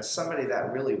 election. As somebody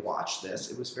that really watched this,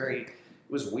 it was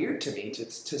weird to me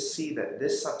to see that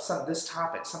this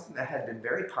topic, something that had been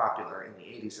very popular in the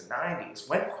 80s and 90s,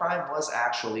 when crime was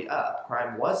actually up.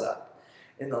 Crime was up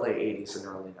in the late 80s and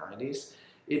early 90s.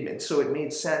 So it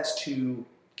made sense to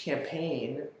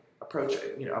approach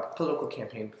a political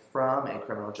campaign from a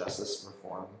criminal justice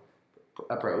reform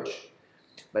approach,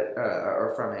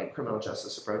 or from a criminal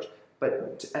justice approach.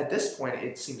 But at this point,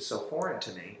 it seems so foreign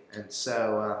to me, and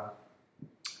so,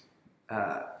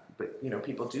 but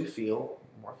people do feel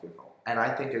more fearful, and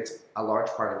I think it's a large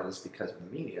part of it is because of the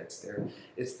media. It's the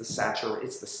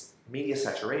media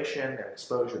saturation, their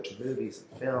exposure to movies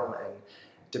and film, and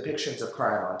depictions of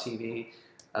crime on TV.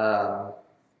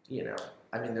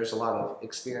 There's a lot of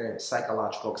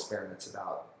psychological experiments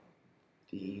about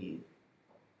the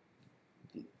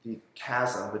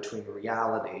chasm between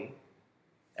reality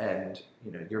and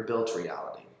your built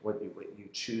reality, what you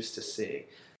choose to see.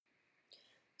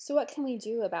 So what can we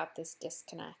do about this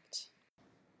disconnect?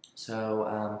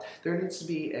 So there needs to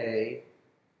be a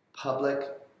public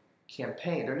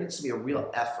campaign. There needs to be a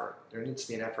real effort. There needs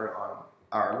to be an effort on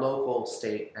our local,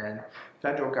 state, and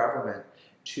federal government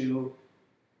to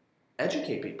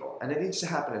educate people. And it needs to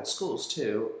happen in schools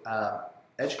too.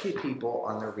 Educate people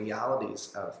on the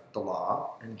realities of the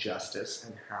law and justice,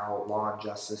 and how law and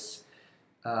justice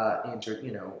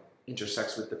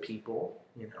intersects with the people.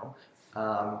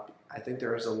 I think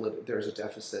there's a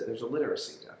deficit. There's a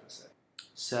literacy deficit.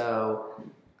 So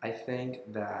I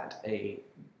think that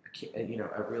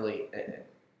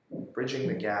bridging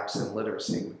the gaps in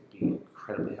literacy would be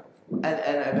incredibly helpful. And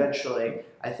eventually,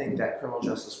 I think that criminal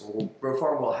justice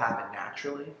reform will happen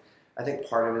naturally. I think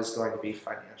part of it is going to be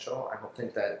financial. I don't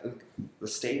think that the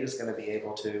state is going to be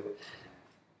able to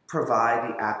provide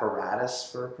the apparatus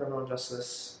for criminal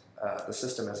justice, the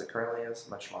system as it currently is,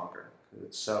 much longer, because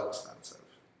it's so expensive.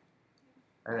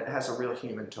 And it has a real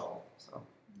human toll. So.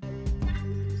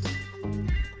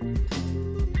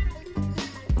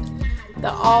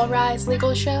 The All Rise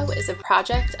Legal Show is a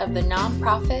project of the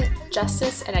nonprofit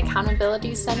Justice and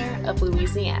Accountability Center of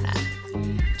Louisiana.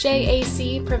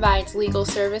 JAC provides legal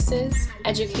services,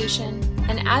 education,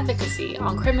 and advocacy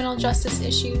on criminal justice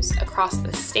issues across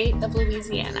the state of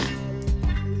Louisiana.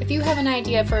 If you have an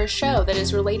idea for a show that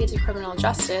is related to criminal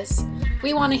justice,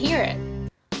 we want to hear it.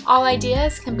 All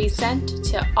ideas can be sent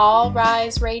to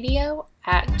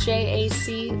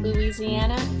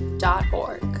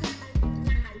allriseradio@jaclouisiana.org.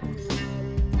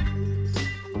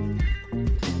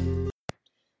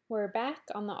 We're back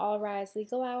on the All Rise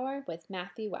Legal Hour with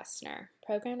Matthew Westner,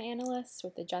 Program Analyst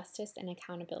with the Justice and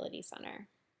Accountability Center.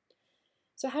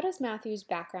 So how does Matthew's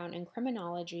background in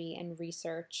criminology and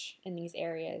research in these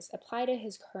areas apply to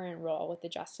his current role with the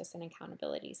Justice and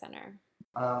Accountability Center?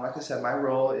 Like I said, my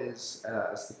role is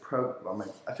my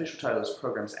official title is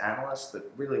Programs Analyst, but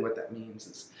really what that means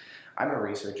is I'm a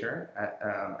researcher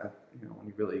when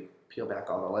you really peel back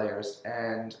all the layers,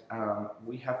 and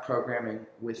we have programming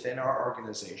within our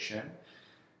organization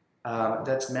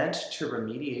that's meant to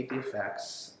remediate the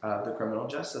effects of the criminal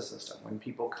justice system. When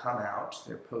people come out,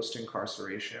 they're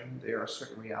post-incarceration, there are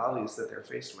certain realities that they're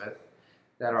faced with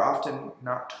that are often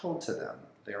not told to them.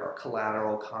 There are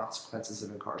collateral consequences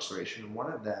of incarceration.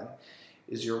 One of them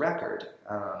is your record.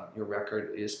 Your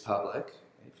record is public.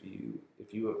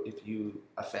 If you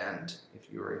offend,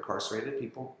 if you are incarcerated,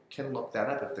 people can look that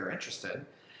up if they're interested.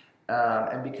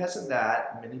 And because of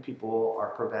that, many people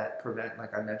are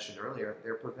like I mentioned earlier,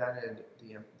 they're prevented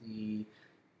the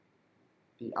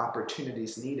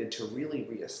opportunities needed to really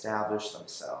reestablish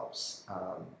themselves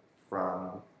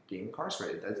from being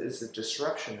incarcerated. It's a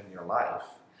disruption in your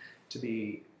life to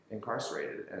be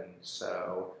incarcerated, and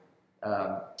so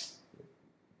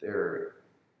there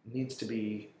needs to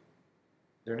be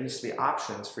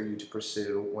options for you to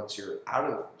pursue once you're out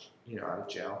of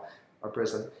jail or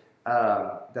prison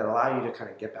that allow you to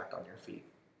kind of get back on your feet.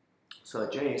 So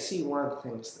at JAC, one of the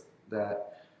things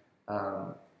that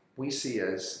we see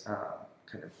as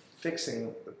kind of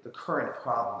fixing the current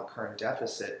problem, the current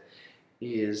deficit,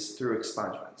 is through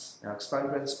expungements. Now,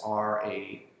 expungements are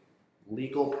a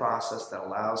legal process that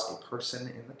allows a person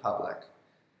in the public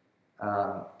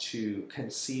to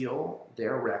conceal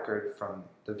their record from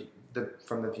the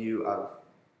view of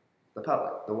the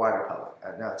public, the wider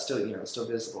public. Now, it's still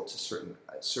visible to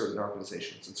certain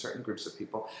organizations and certain groups of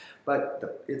people,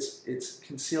 but it's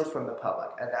concealed from the public,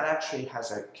 and that actually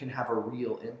can have a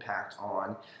real impact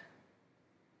on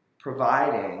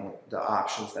providing the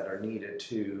options that are needed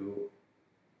to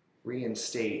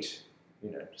reinstate,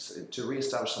 to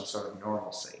reestablish some sort of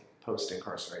normalcy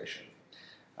post-incarceration.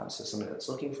 So somebody that's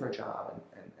looking for a job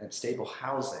and stable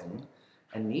housing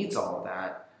and needs all of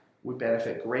that would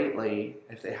benefit greatly,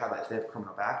 if they have a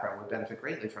criminal background, would benefit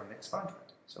greatly from an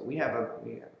expungement. So we have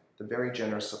the very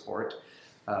generous support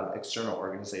of external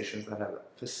organizations that have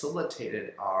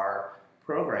facilitated our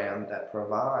program that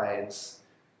provides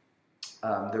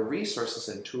the resources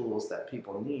and tools that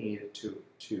people need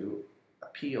to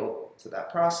appeal to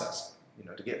that process,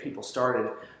 to get people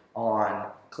started on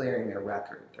clearing their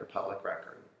record, their public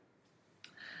record.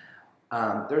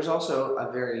 There's also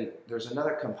there's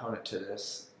another component to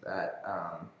this that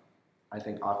I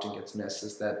think often gets missed,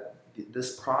 is that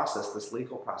this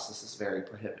legal process is very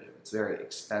prohibitive. It's very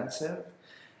expensive,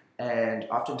 and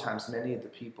oftentimes many of the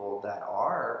people that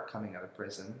are coming out of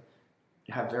prison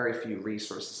have very few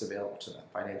resources available to them,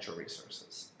 financial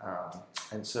resources,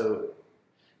 and so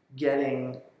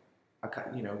getting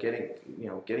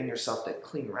yourself that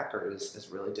clean record is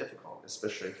really difficult,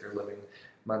 especially if you're living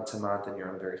month to month and you're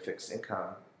on a very fixed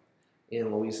income. In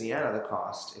Louisiana, the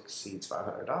cost exceeds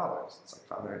 $500. It's like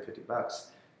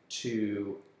 $550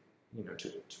 to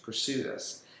pursue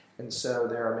this. And so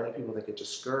there are many people that get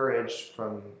discouraged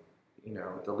from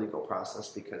the legal process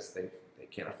because they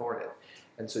can't afford it.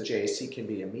 And so JAC can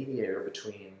be a mediator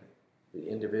between the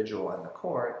individual and the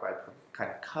court by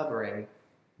kind of covering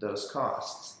those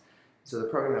costs. So the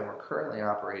program that we're currently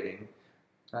operating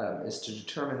is to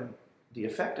determine the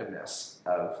effectiveness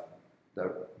of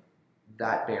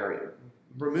that barrier,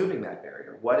 removing that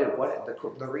barrier.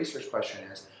 The research question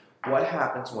is, what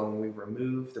happens when we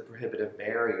remove the prohibitive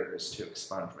barriers to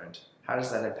expungement? How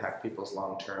does that impact people's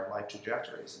long-term life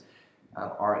trajectories?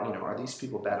 Are these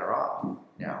people better off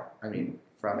now? I mean,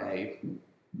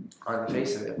 on the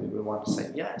face of it, we would want to say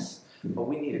yes, but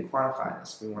we need to quantify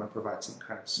this. We want to provide some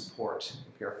kind of support,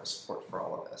 empirical support for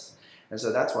all of this. And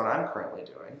so that's what I'm currently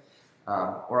doing.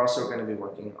 We're also going to be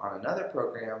working on another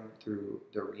program through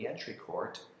the Reentry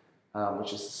Court,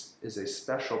 which is a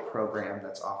special program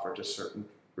that's offered to certain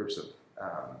groups of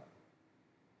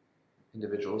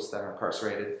individuals that are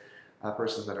incarcerated,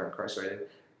 persons that are incarcerated,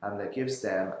 that gives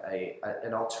them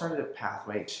an alternative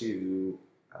pathway to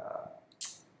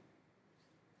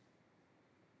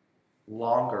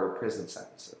longer prison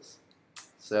sentences.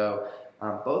 So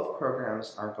both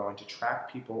programs are going to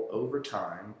track people over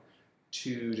time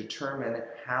to determine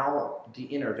how the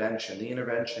intervention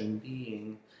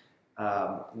being,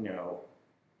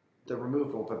 the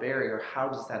removal of a barrier, how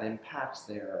does that impact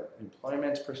their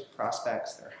employment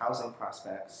prospects, their housing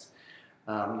prospects,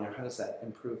 how does that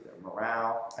improve their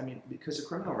morale? I mean, because a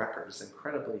criminal record is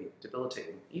incredibly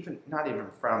debilitating, not even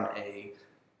from a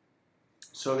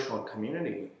social and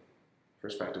community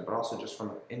perspective, but also just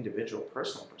from an individual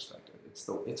personal perspective. It's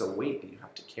a weight that you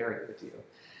have to carry with you.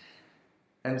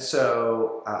 And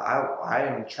so I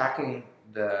am tracking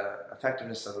the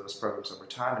effectiveness of those programs over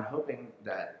time and hoping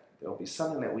that there will be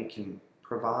something that we can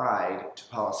provide to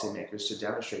policymakers to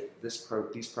demonstrate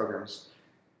that these programs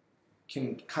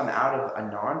can come out of a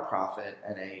nonprofit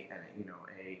and a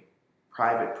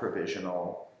private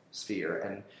provisional sphere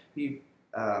and be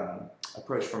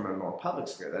approached from a more public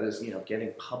sphere. That is,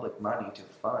 getting public money to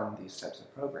fund these types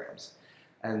of programs.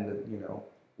 And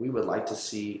we would like to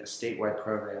see a statewide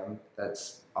program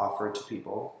that's offered to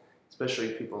people,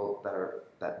 especially people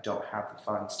that don't have the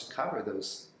funds to cover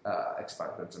those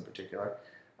expungements in particular.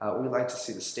 We'd like to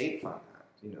see the state fund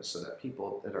that, so that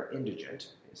people that are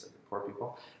indigent, basically poor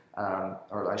people,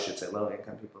 or I should say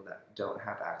low-income people that don't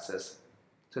have access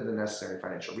to the necessary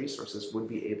financial resources would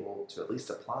be able to at least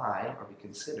apply or be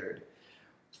considered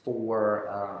for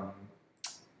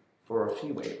a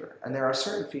fee waiver. And there are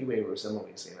certain fee waivers in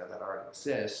Louisiana that already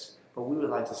exist, but we would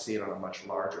like to see it on a much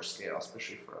larger scale,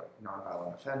 especially for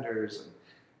nonviolent offenders and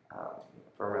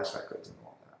for arrest records and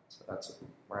all that. So that's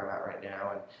where I'm at right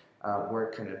now, and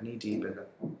we're kind of knee-deep in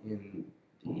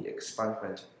the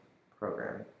expungement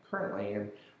program currently,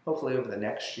 and hopefully over the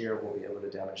next year we'll be able to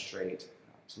demonstrate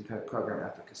some kind of program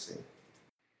efficacy.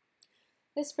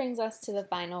 This brings us to the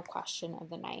final question of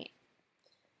the night.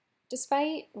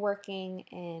 Despite working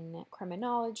in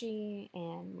criminology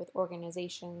and with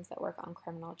organizations that work on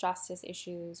criminal justice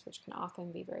issues, which can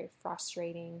often be very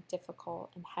frustrating,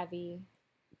 difficult, and heavy,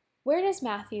 where does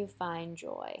Matthew find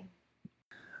joy?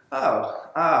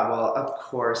 Well, of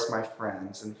course, my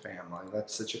friends and family.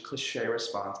 That's such a cliche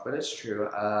response, but it's true.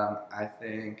 I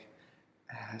think,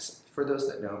 for those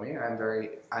that know me,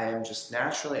 I am just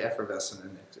naturally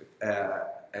effervescent and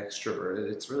extroverted.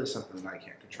 It's really something that I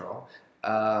can't control.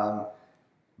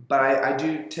 But I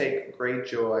do take great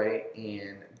joy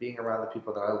in being around the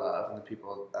people that I love and the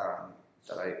people that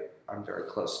I'm very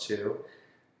close to.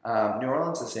 New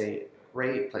Orleans is a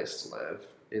great place to live.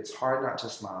 It's hard not to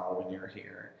smile when you're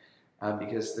here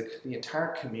because the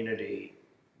entire community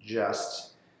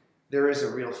there is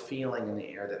a real feeling in the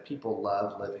air that people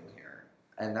love living here.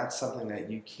 And that's something that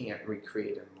you can't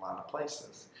recreate in a lot of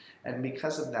places. And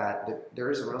because of that,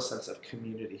 there is a real sense of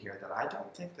community here that I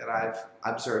don't think that I've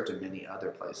observed in many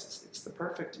other places. It's the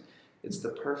perfect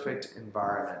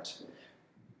environment.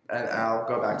 And I'll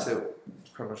go back to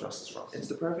criminal justice reform. It's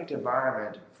the perfect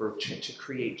environment to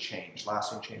create change,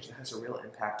 lasting change that has a real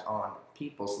impact on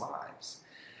people's lives.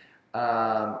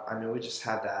 We just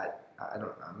had that. I'm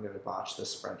going to botch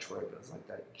this French word, but it's like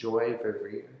that joie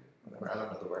vivre. I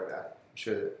don't know the word that. I'm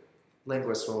sure that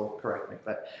linguists will correct me,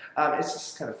 but it's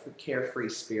just kind of carefree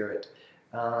spirit.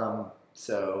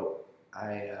 So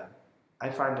I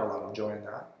find a lot of joy in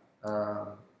that.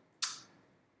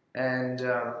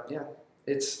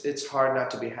 It's hard not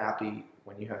to be happy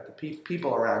when you have the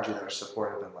people around you that are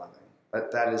supportive and loving.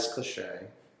 But that is cliche,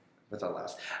 but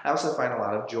alas. I also find a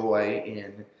lot of joy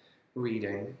in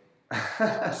reading.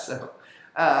 So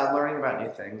learning about new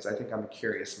things. I think I'm a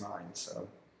curious mind, so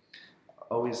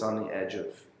always on the edge of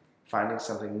finding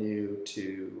something new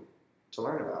to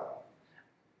learn about.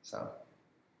 So,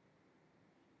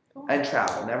 cool. And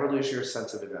travel. Never lose your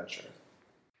sense of adventure.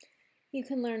 You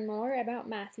can learn more about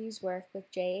Matthew's work with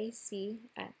JAC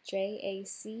at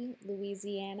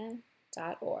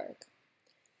jaclouisiana.org.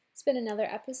 It's been another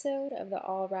episode of the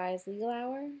All Rise Legal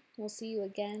Hour. We'll see you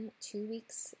again 2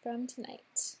 weeks from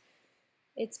tonight.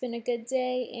 It's been a good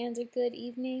day and a good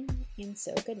evening, and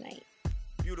so good night.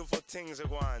 Beautiful things are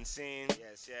going, scene.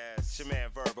 Yes. It's your man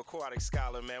Verb, aquatic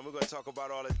scholar, man. We're going to talk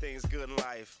about all the things good in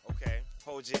life, okay?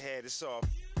 Hold your head, it's off.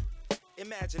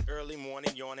 Imagine early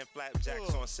morning yawning,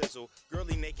 flapjacks on sizzle,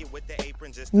 girly naked with the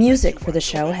apron just. Music for the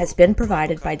show has been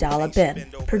provided by Dalla Bin,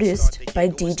 produced by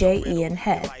DJ Ian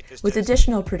Head, with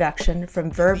additional production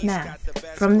from Verb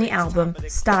Math from the album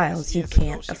Styles You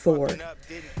Can't Afford.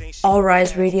 All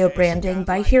Rise Radio branding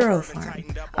by Hero Farm,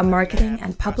 a marketing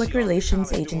and public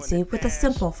relations agency with a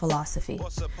simple philosophy.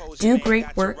 Do great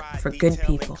work for good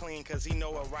people.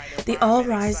 The All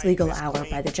Rise Legal Hour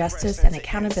by the Justice and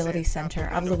Accountability Center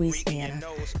of Louisiana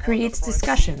creates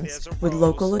discussions with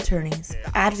local attorneys,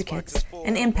 advocates,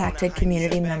 and impacted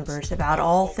community members about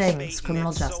all things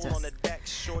criminal justice.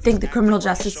 Think the criminal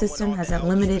justice system has a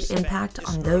limited impact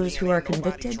on those who are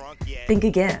convicted? Think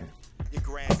again.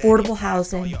 Affordable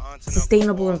housing,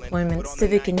 sustainable employment,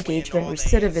 civic engagement,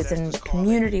 recidivism,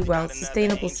 community wealth,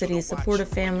 sustainable cities, supportive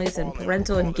families, and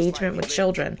parental engagement with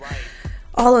children.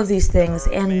 All of these things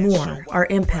and more are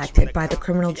impacted by the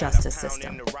criminal justice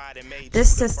system. This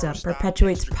system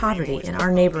perpetuates poverty in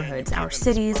our neighborhoods, our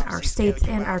cities, our states,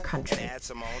 and our country.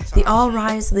 The All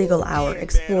Rise Legal Hour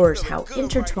explores how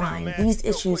intertwined these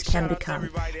issues can become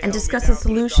and discusses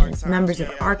solutions members of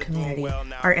our community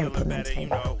are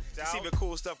implementing.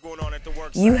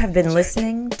 You have been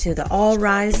listening to the All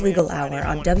Rise Legal Hour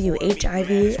on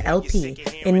WHIV-LP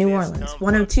in New Orleans,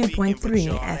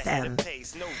 102.3 FM.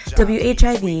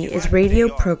 WHIV is radio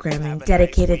programming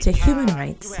dedicated to human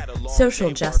rights, social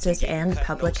justice, and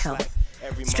public health.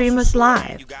 Stream us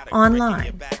live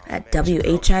online at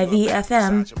WHIVFM.org.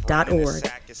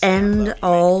 End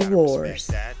all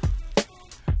wars.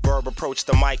 Verb approach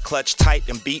the mic, clutch tight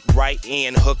and beat right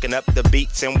in, hooking up the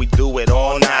beats and we do it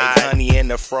all night. Honey in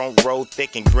the front row,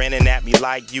 thick and grinning at me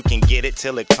like you can get it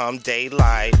till it come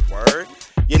daylight. Word?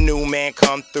 Your new man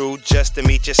come through just to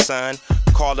meet your son.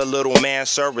 Call the little man,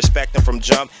 sir, respect him from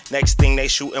jump. Next thing they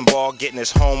shooting ball, getting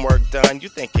his homework done. You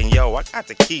thinking, yo, I got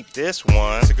to keep this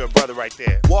one. That's a good brother right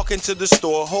there. Walk into the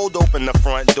store, hold open the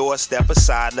front door, step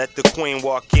aside, let the queen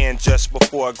walk in just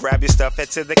before. Grab your stuff, head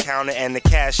to the counter, and the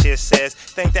cashier says,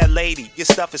 thank that lady, your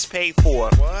stuff is paid for.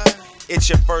 What? It's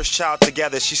your first child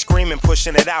together, she's screaming,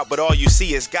 pushing it out, but all you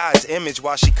see is God's image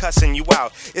while she cussing you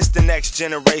out. It's the next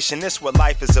generation, this what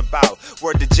life is about.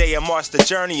 Word to JMR's, the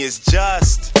journey is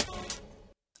just.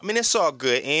 I mean, it's all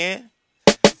good, Ian.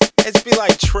 It's be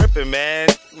like tripping, man.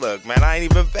 Look, man, I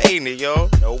ain't even fading it, yo.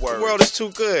 No worries. The world is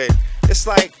too good. It's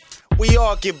like We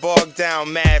all get bogged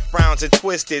down, mad frowns and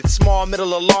twisted. Small,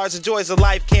 middle, or large, the joys of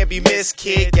life can't be missed,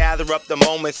 kid. Gather up the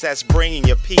moments that's bringing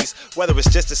you peace. Whether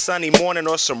it's just a sunny morning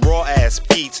or some raw-ass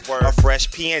beats. A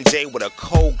fresh P&J with a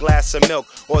cold glass of milk.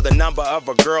 Or the number of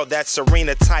a girl that's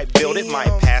Serena type build. It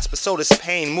might pass, but so does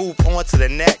pain. Move on to the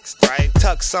next, right?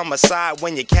 Tuck some aside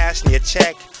when you're cashing your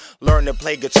check. Learn to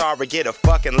play guitar or get a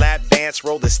fucking lap dance.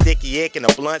 Roll the sticky ick in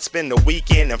a blunt, spend the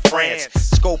weekend in France.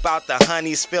 Scope out the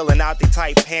honeys, filling out the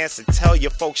tight pants. And tell your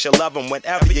folks you love them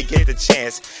whenever you get the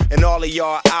chance. And all of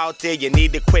y'all out there, you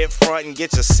need to quit front and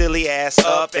get your silly ass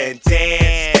up and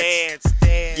dance.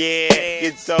 Yeah,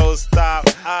 you don't stop.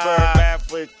 Burn back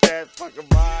with that fucking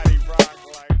body rock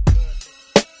like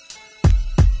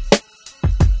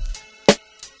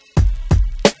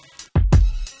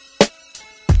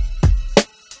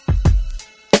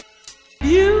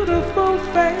beautiful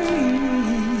face.